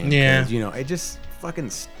this game." Yeah. 'Cause, you know, it just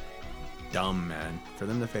fucking dumb, man. For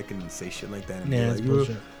them to fucking say shit like that, and be yeah, like, it's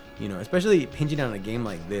bullshit. you know, especially hinging on a game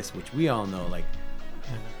like this, which we all know, like,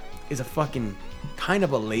 is a fucking kind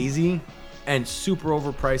of a lazy and super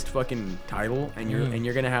overpriced fucking title, and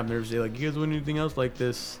you're gonna have nerves to say like, you guys want anything else like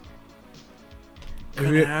this?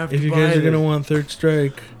 Gonna have If to you buy guys are this. gonna want Third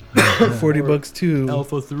Strike, $40 too.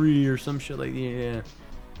 Alpha 3 or some shit like that.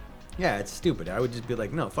 Yeah, it's stupid. I would just be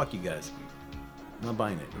like, no, fuck you guys. I'm not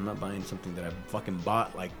buying it. I'm not buying something that I fucking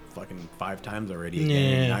bought like fucking 5 times already. Again,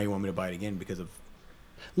 Yeah. and now you want me to buy it again because of.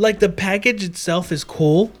 Like, the package itself is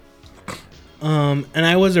cool. And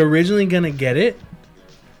I was originally gonna get it,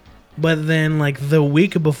 but then like the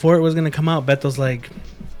week before it was gonna come out, Beto's like,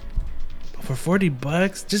 for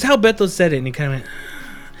 $40, just how Beto said it, and he kind of went,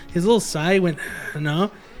 his little sigh went,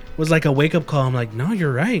 no, was like a wake up call. I'm like, no,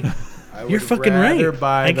 you're right. I You're fucking right. rather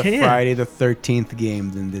buy I the can. Friday the 13th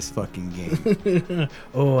game than this fucking game.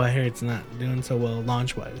 Oh, I hear it's not doing so well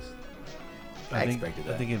launch wise. I expected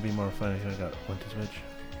that. I think it'd be more fun if I went to Switch.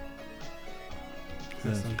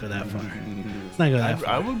 Let's not go that far. Let's not go that I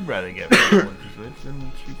far. would rather get one to Switch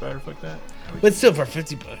than Street Fighter. Fuck that. But still, for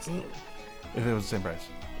 $50. If it was the same price.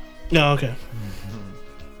 No, okay.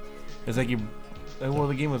 It's like well,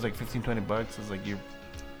 the game was like $15-20. It's like you're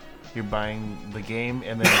buying the game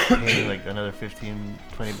and then paying like another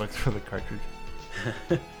 $15-20 for the cartridge.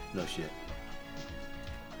 No shit.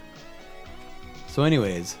 So,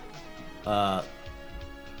 anyways, that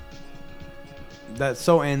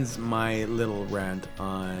so ends my little rant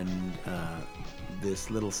on this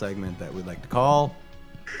little segment that we'd like to call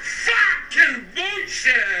Fucking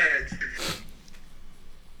bullshit!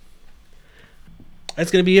 That's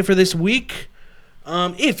going to be it for this week.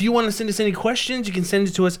 If you want to send us any questions, you can send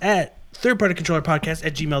it to us at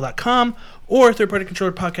thirdpartycontrollerpodcast@gmail.com or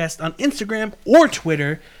thirdpartycontrollerpodcast on Instagram or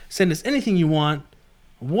Twitter. Send us anything you want,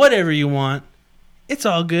 whatever you want. It's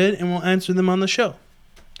all good, and we'll answer them on the show.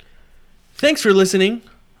 Thanks for listening.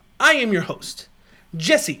 I am your host,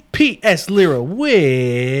 Jesse P.S. Lira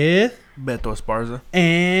with... Beto Esparza.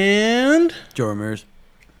 And... Joe Ramirez.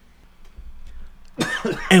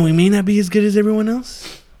 And we may not be as good as everyone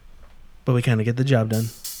else, but we kind of get the job done.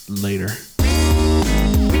 Later.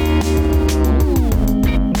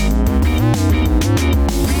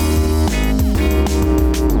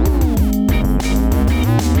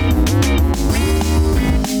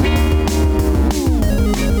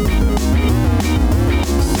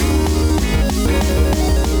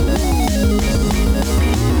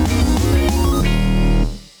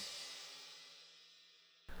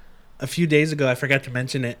 A few days ago, I forgot to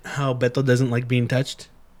mention it, how Beto doesn't like being touched.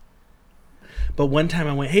 But one time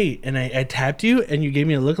I went, hey, and I tapped you, and you gave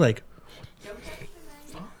me a look like,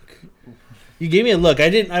 fuck. You gave me a look.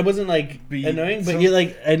 I wasn't like annoying, but you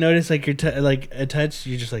like, I noticed like like a touch,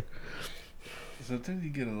 you're just like, Sometimes you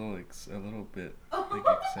get a little bit like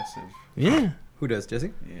excessive. yeah. Who does,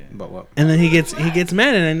 Jesse? Yeah. But what? And then he gets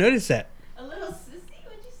mad, and I noticed that. A little sissy,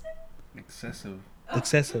 what'd you say? Excessive.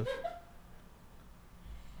 Excessive.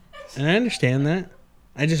 And I understand that.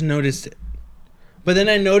 I just noticed it. But then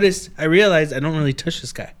I realized I don't really touch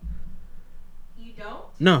this guy. You don't?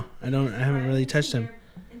 No, I don't. I haven't really touched him.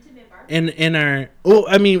 Intimate bar? In our,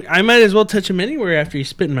 I mean, I might as well touch him anywhere after he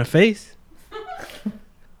spit in my face. But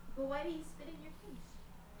why do you spit in your face?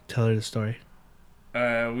 Tell her the story.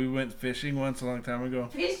 We went fishing once a long time ago.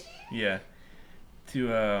 Fishy? Yeah.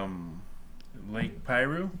 To Lake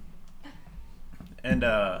Piru. And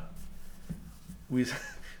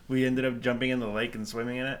we ended up jumping in the lake and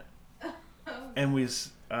swimming in it. And we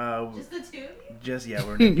Just the two of you?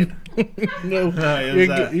 we're naked. No, it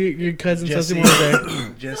was, your cousin Jesse- Sosimon was there.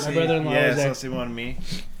 Jesse, My brother-in-law yeah, was there. Sosimon and me.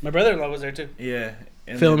 My brother-in-law was there too, Yeah.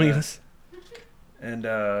 And filming then, us.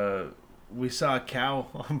 And we saw a cow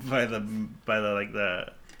by the like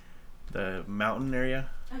the mountain area.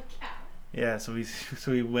 A cow. Yeah, so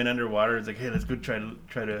we went underwater. It's like, hey, let's go try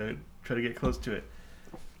to get close to it.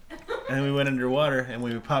 And then we went underwater, and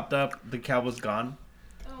when we popped up, the cow was gone.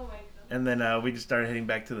 Oh my god. And then we just started heading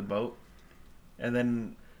back to the boat. And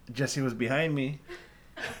then Jesse was behind me,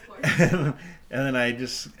 Of course. and then I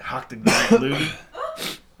just hawked a giant loogie.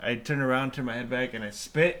 I turned around, turned my head back, and I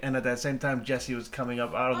spit. And at that same time, Jesse was coming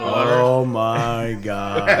up out of the water. Oh my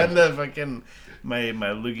god. And the fucking my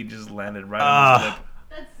loogie just landed right on his lip.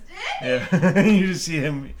 That's it? Yeah, you just see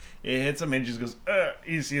him. It hits him and just goes.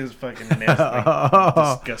 You see his fucking nasty,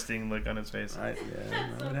 disgusting look on his face. Yeah,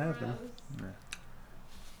 that would happen.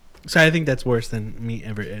 So I think that's worse than me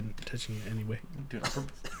ever touching it anyway. Dude, on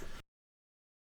purpose.